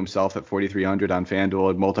great value himself at 4,300 on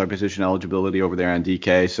FanDuel, multi-position eligibility over there on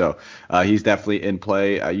DK. So he's definitely in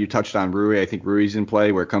play. You touched on Rui. I think Rui's in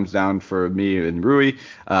play. Where it comes down for me and Rui,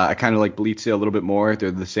 I kind of like Bledsoe a little bit more.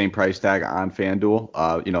 They're the same price tag on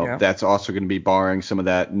FanDuel. That's also going to be barring some of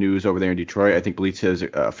that news over there in Detroit. I think Bledsoe is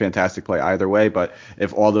a fantastic play either way. But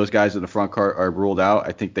if all those guys in the front court are ruled out,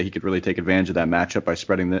 I think that he could really take advantage of that matchup by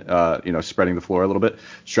spreading the floor a little bit,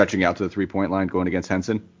 stretching out to the 3-point line, going against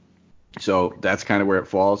Henson. So that's kind of where it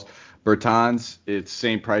falls. Bertans, it's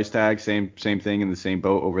same price tag, same thing in the same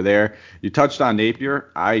boat over there. You touched on Napier.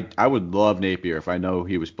 I would love Napier if I know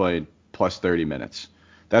he was playing plus 30 minutes.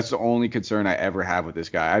 That's the only concern I ever have with this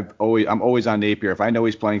guy. I'm always on Napier. If I know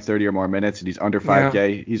he's playing 30 or more minutes and he's under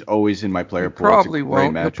 5K, he's always in my player pool. Probably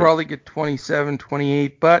won't. He'll probably get 27,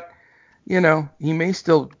 28, but he may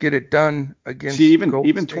still get it done against. See,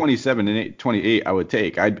 even 27 and 28, I would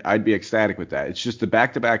take. I'd be ecstatic with that. It's just the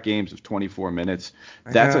back-to-back games of 24 minutes.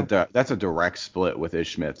 That's a direct split with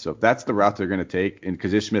Ish Smith. So if that's the route they're going to take, and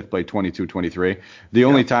because Ish Smith played 22, 23, the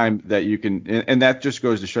only time that you can, and that just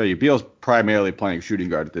goes to show you, Beal's primarily playing shooting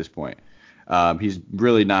guard at this point. He's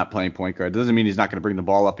really not playing point guard. Doesn't mean he's not going to bring the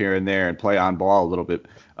ball up here and there and play on ball a little bit.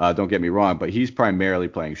 Don't get me wrong, but he's primarily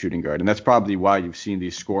playing shooting guard, and that's probably why you've seen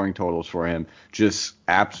these scoring totals for him just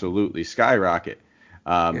absolutely skyrocket.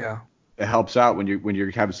 It helps out when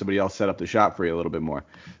you're having somebody else set up the shot for you a little bit more.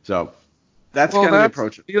 So that's kind of the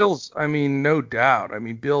approach. Beal's, no doubt.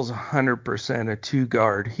 Beal's 100% a 2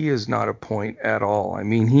 guard. He is not a point at all.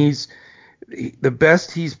 The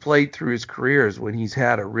best he's played through his career is when he's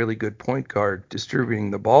had a really good point guard distributing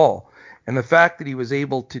the ball. And the fact that he was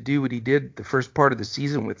able to do what he did the first part of the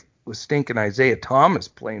season with stinking Isaiah Thomas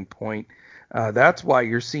playing point, that's why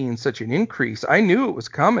you're seeing such an increase. I knew it was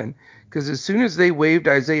coming because as soon as they waived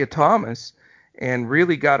Isaiah Thomas and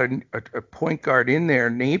really got a point guard in there,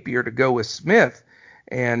 Napier, to go with Smith,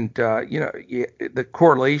 and the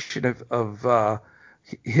correlation of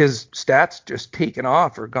his stats just taken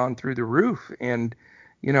off or gone through the roof. And,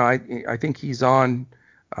 I think he's on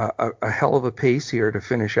a hell of a pace here to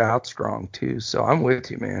finish out strong too. So I'm with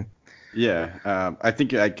you, man. Yeah. I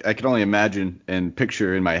think I can only imagine and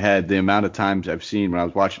picture in my head the amount of times I've seen when I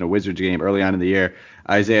was watching a Wizards game early on in the year,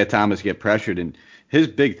 Isaiah Thomas get pressured. And his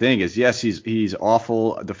big thing is, yes, he's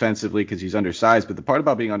awful defensively because he's undersized, but the part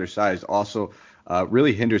about being undersized also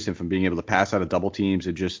really hinders him from being able to pass out of double teams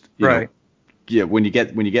and just, when you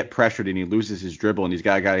get pressured and he loses his dribble and he's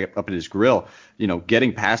got a guy up in his grill,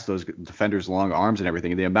 getting past those defenders' long arms and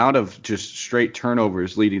everything, the amount of just straight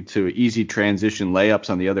turnovers leading to easy transition layups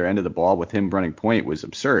on the other end of the ball with him running point was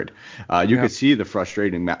absurd. You could see the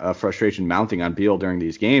frustration mounting on Beal during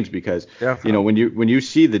these games because when you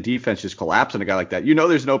see the defense just collapse on a guy like that,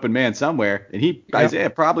 there's an open man somewhere, and Isaiah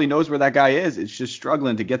probably knows where that guy is. It's just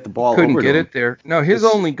struggling to get the ball Couldn't over get to him. it there. No, his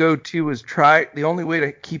only go-to was the only way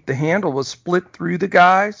to keep the handle was split through the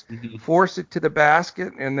guys, force it to the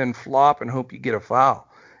basket, and then flop and hope you get a foul.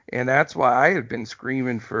 And that's why I had been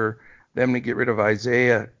screaming for them to get rid of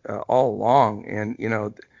Isaiah all along. And,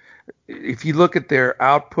 if you look at their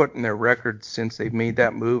output and their records since they've made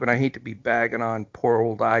that move, and I hate to be bagging on poor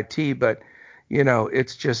old IT, but,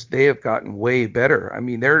 it's just they have gotten way better. I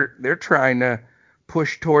mean, they're trying to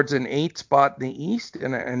push towards an 8 spot in the East,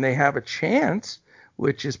 and they have a chance,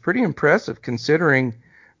 which is pretty impressive considering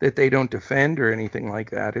that they don't defend or anything like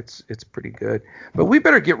that. It's pretty good. But we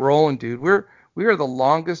better get rolling, dude. We are the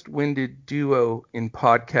longest-winded duo in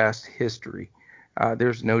podcast history.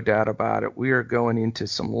 There's no doubt about it. We are going into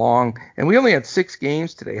some long, and we only had 6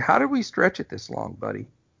 games today. How did we stretch it this long, buddy?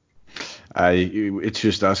 It's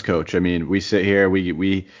just us, Coach. I mean, we sit here,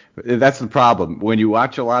 we that's the problem. When you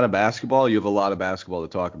watch a lot of basketball, you have a lot of basketball to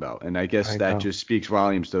talk about. And I guess that just speaks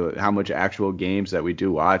volumes to how much actual games that we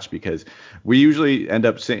do watch, because we usually end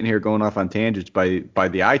up sitting here going off on tangents by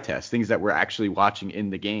the eye test, things that we're actually watching in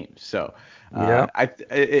the game. So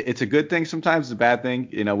it's a good thing sometimes, it's a bad thing.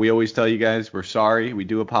 We always tell you guys we're sorry, we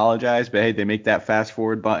do apologize, but hey, they make that fast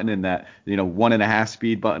forward button and that 1.5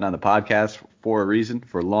 speed button on the podcast for a reason,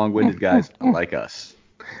 for long-winded guys like us.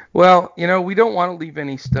 Well, we don't want to leave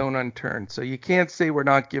any stone unturned, so you can't say we're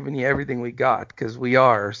not giving you everything we got, because we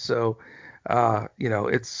are. So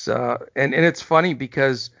it's and it's funny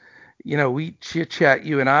because we chit chat,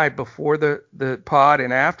 you and I, before the pod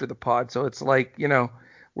and after the pod, so it's like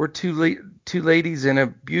we're two ladies in a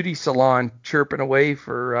beauty salon chirping away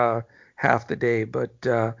for half the day. But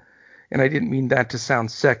and I didn't mean that to sound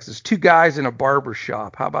sexist. 2 guys in a barber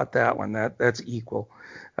shop. How about that one? That's equal,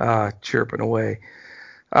 chirping away.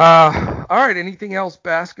 All right. Anything else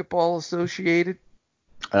basketball associated?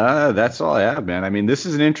 That's all I have, man. I mean, this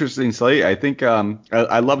is an interesting slate. I think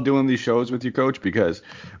I love doing these shows with you, Coach, because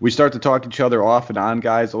we start to talk each other off and on,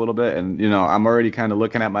 guys, a little bit. And, I'm already kind of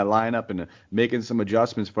looking at my lineup and making some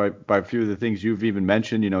adjustments by a few of the things you've even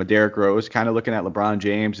mentioned. Derrick Rose, kind of looking at LeBron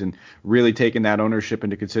James and really taking that ownership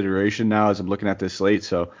into consideration now as I'm looking at this slate.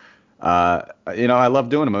 So, I love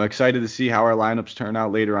doing them. I'm excited to see how our lineups turn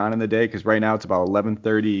out later on in the day, because right now it's about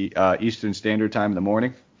 11:30 Eastern Standard Time in the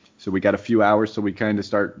morning. So we got a few hours so we kind of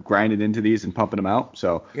start grinding into these and pumping them out.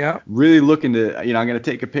 So really looking to, I'm going to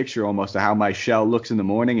take a picture almost of how my shell looks in the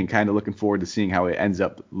morning and kind of looking forward to seeing how it ends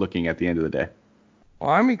up looking at the end of the day.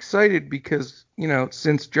 Well, I'm excited because,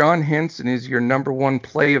 since John Henson is your number 1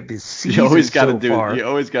 play of this season You always got to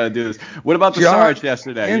do this. What about the Sarge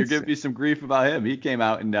yesterday? Henson. You're giving me some grief about him. He came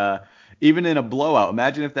out and even in a blowout,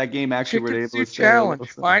 imagine if that game actually were able to stay challenge.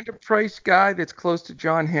 Find a price guy that's close to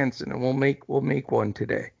John Henson, and we'll make one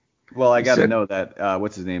today. Well, I got to know that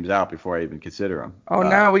what's his name's out before I even consider him. Oh,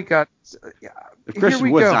 now we got. If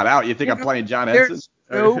Christian Wood's not out, you think I'm playing John Henson? There's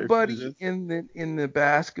nobody in the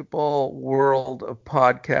basketball world of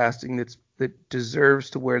podcasting that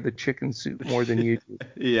deserves to wear the chicken suit more than you do.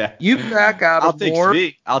 Yeah. You back out of more.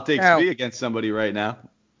 I'll take Svi against somebody right now.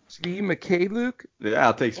 Svi Mikhailuk? Yeah,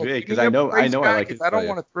 I'll take Svi because I know I like it. I don't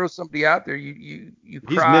want to throw somebody out there. You He's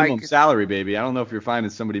cry. Minimum salary, baby. I don't know if you're finding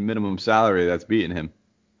somebody minimum salary that's beating him.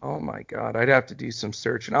 Oh my God, I'd have to do some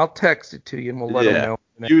searching. I'll text it to you and we'll let him know.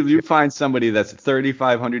 You find somebody that's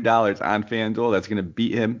 $3,500 on FanDuel that's going to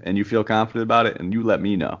beat him and you feel confident about it, and you let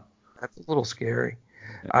me know. That's a little scary.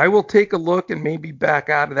 Yeah. I will take a look and maybe back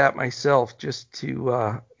out of that myself just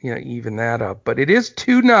to even that up. But it is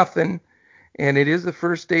 2-0, and it is the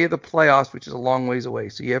first day of the playoffs, which is a long ways away.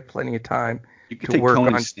 So you have plenty of time you can take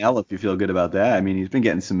Tony Snell if you feel good about that. I mean, he's been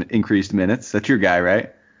getting some increased minutes. That's your guy,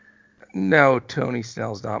 right? No, Tony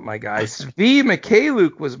Snell's not my guy. Svi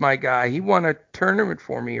Mikhailuk was my guy. He won a tournament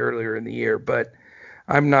for me earlier in the year, but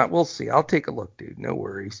I'm not. We'll see. I'll take a look, dude. No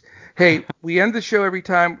worries. Hey, we end the show every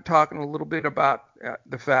time talking a little bit about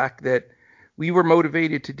the fact that we were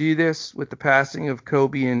motivated to do this with the passing of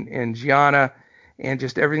Kobe and Gianna and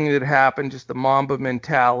just everything that happened, just the Mamba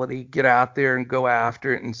mentality, get out there and go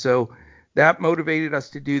after it. And so that motivated us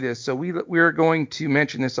to do this. So we're going to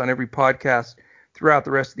mention this on every podcast throughout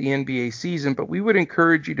the rest of the NBA season, but we would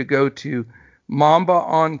encourage you to go to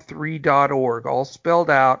mambaon3.org, all spelled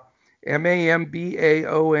out,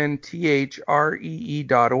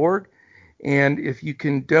 MAMBAONTHREE.org, And if you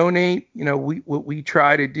can donate, what we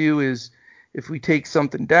try to do is if we take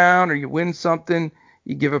something down or you win something,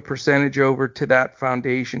 you give a percentage over to that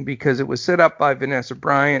foundation, because it was set up by Vanessa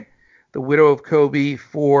Bryant, the widow of Kobe,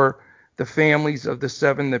 for the families of the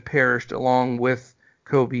 7 that perished along with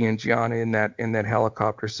Kobe and Gianna in that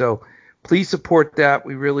helicopter. So please support that.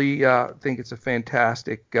 We really think it's a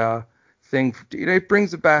fantastic thing. It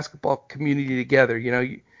brings the basketball community together.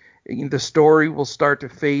 The story will start to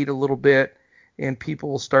fade a little bit and people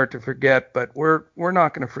will start to forget, but we're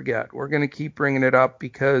not going to forget. We're going to keep bringing it up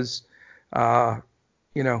because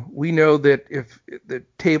we know that if the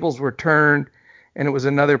tables were turned and it was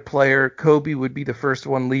another player, Kobe would be the first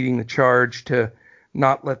one leading the charge to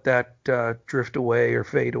not let that drift away or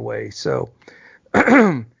fade away. So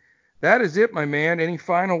that is it, my man. Any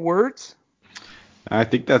final words? I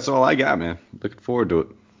think that's all I got, man. Looking forward to it.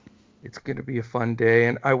 It's going to be a fun day.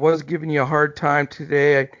 And I was giving you a hard time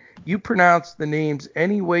today. You pronounce the names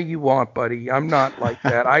any way you want, buddy. I'm not like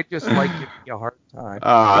that. I just like giving you a hard time.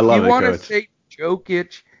 I love it, Coach. If you want to say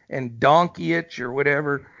Jokic and Donkeyich or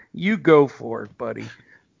whatever, you go for it, buddy.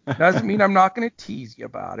 Doesn't mean I'm not going to tease you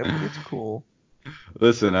about it, but it's cool.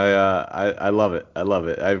 Listen, I love it. I love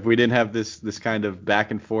it. If we didn't have this kind of back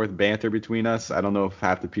and forth banter between us, I don't know if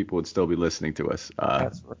half the people would still be listening to us.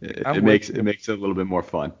 That's right. It makes it a little bit more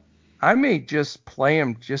fun. I may just play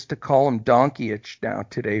him just to call him Donkeyich now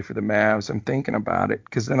today for the Mavs. I'm thinking about it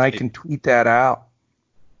because then I can tweet that out.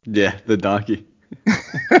 Yeah, the donkey.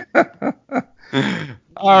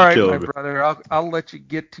 All right, my brother. I'll let you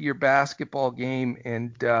get to your basketball game,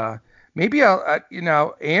 and maybe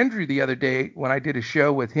Andrew the other day when I did a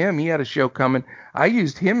show with him, he had a show coming. I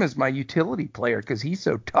used him as my utility player because he's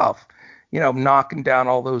so tough, knocking down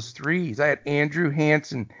all those threes. I had Andrew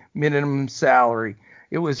Hansen, minimum salary.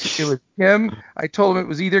 It was him. I told him it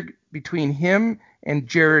was either between him and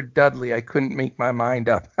Jared Dudley. I couldn't make my mind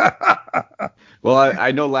up. Well,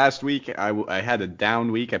 I know last week I had a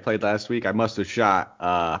down week. I played last week. I must have shot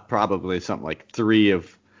probably something like 3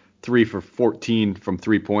 for 14 from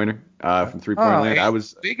three-pointer from three-point land. I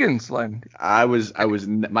was Biggins land.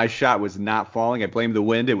 My shot was not falling. I blamed the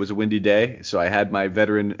wind. It was a windy day, so I had my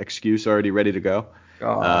veteran excuse already ready to go.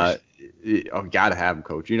 Gosh. Gotta have them,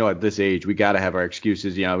 Coach. At this age, we gotta have our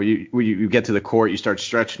excuses. You get to the court, you start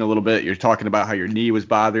stretching a little bit. You're talking about how your knee was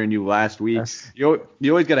bothering you last week. Yes. You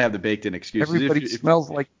always gotta have the baked-in excuses. Everybody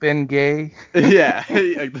smells like Ben Gay. Yeah,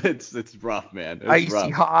 it's rough, man. It's icy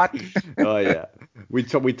rough. hot. Oh yeah. We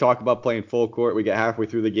talk about playing full court. We get halfway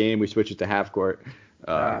through the game, we switch it to half court.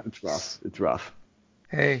 It's rough. It's rough.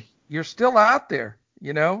 Hey, you're still out there.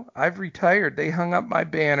 I've retired. They hung up my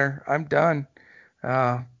banner. I'm done.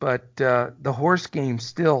 But the horse game's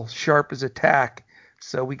still sharp as a tack,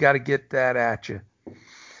 so we got to get that at you.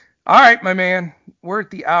 All right, my man, we're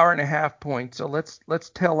at the hour and a half point, so let's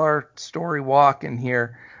tell our story walking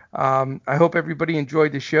here. I hope everybody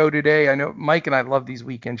enjoyed the show today. I know Mike and I love these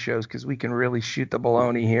weekend shows because we can really shoot the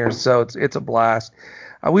baloney here, so it's a blast.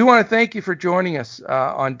 We want to thank you for joining us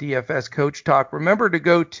on DFS Coach Talk. Remember to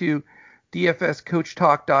go to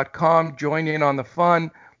dfscoachtalk.com, join in on the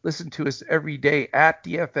fun. Listen to us every day at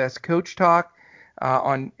DFS Coach Talk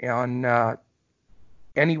on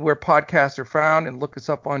anywhere podcasts are found, and look us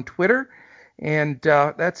up on Twitter. And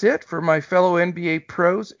that's it for my fellow NBA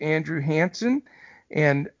pros, Andrew Hansen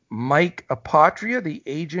and Mike Apotria, the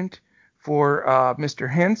agent for Mr.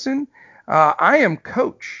 Henson. I am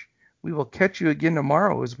Coach. We will catch you again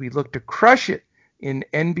tomorrow as we look to crush it in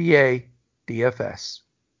NBA DFS.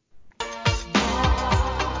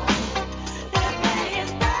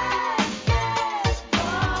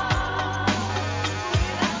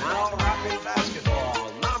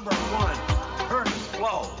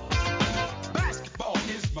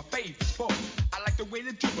 Way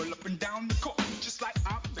to dribble up and down the court.